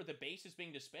accurate with the base that's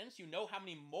being dispensed, you know how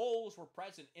many moles were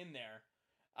present in there.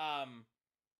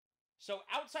 So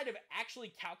outside of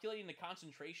actually calculating the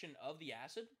concentration of the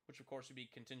acid, which of course would be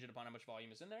contingent upon how much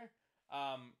volume is in there,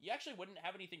 you actually wouldn't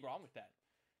have anything wrong with that.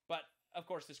 But, of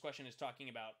course, this question is talking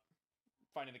about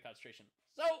finding the concentration.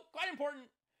 So, quite important.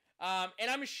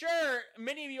 And I'm sure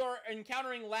many of you are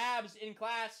encountering labs in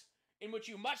class in which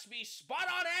you must be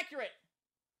spot-on accurate.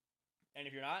 And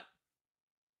if you're not,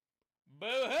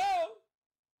 boo-hoo!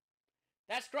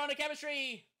 That's Corona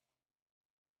Chemistry.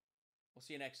 We'll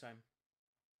see you next time.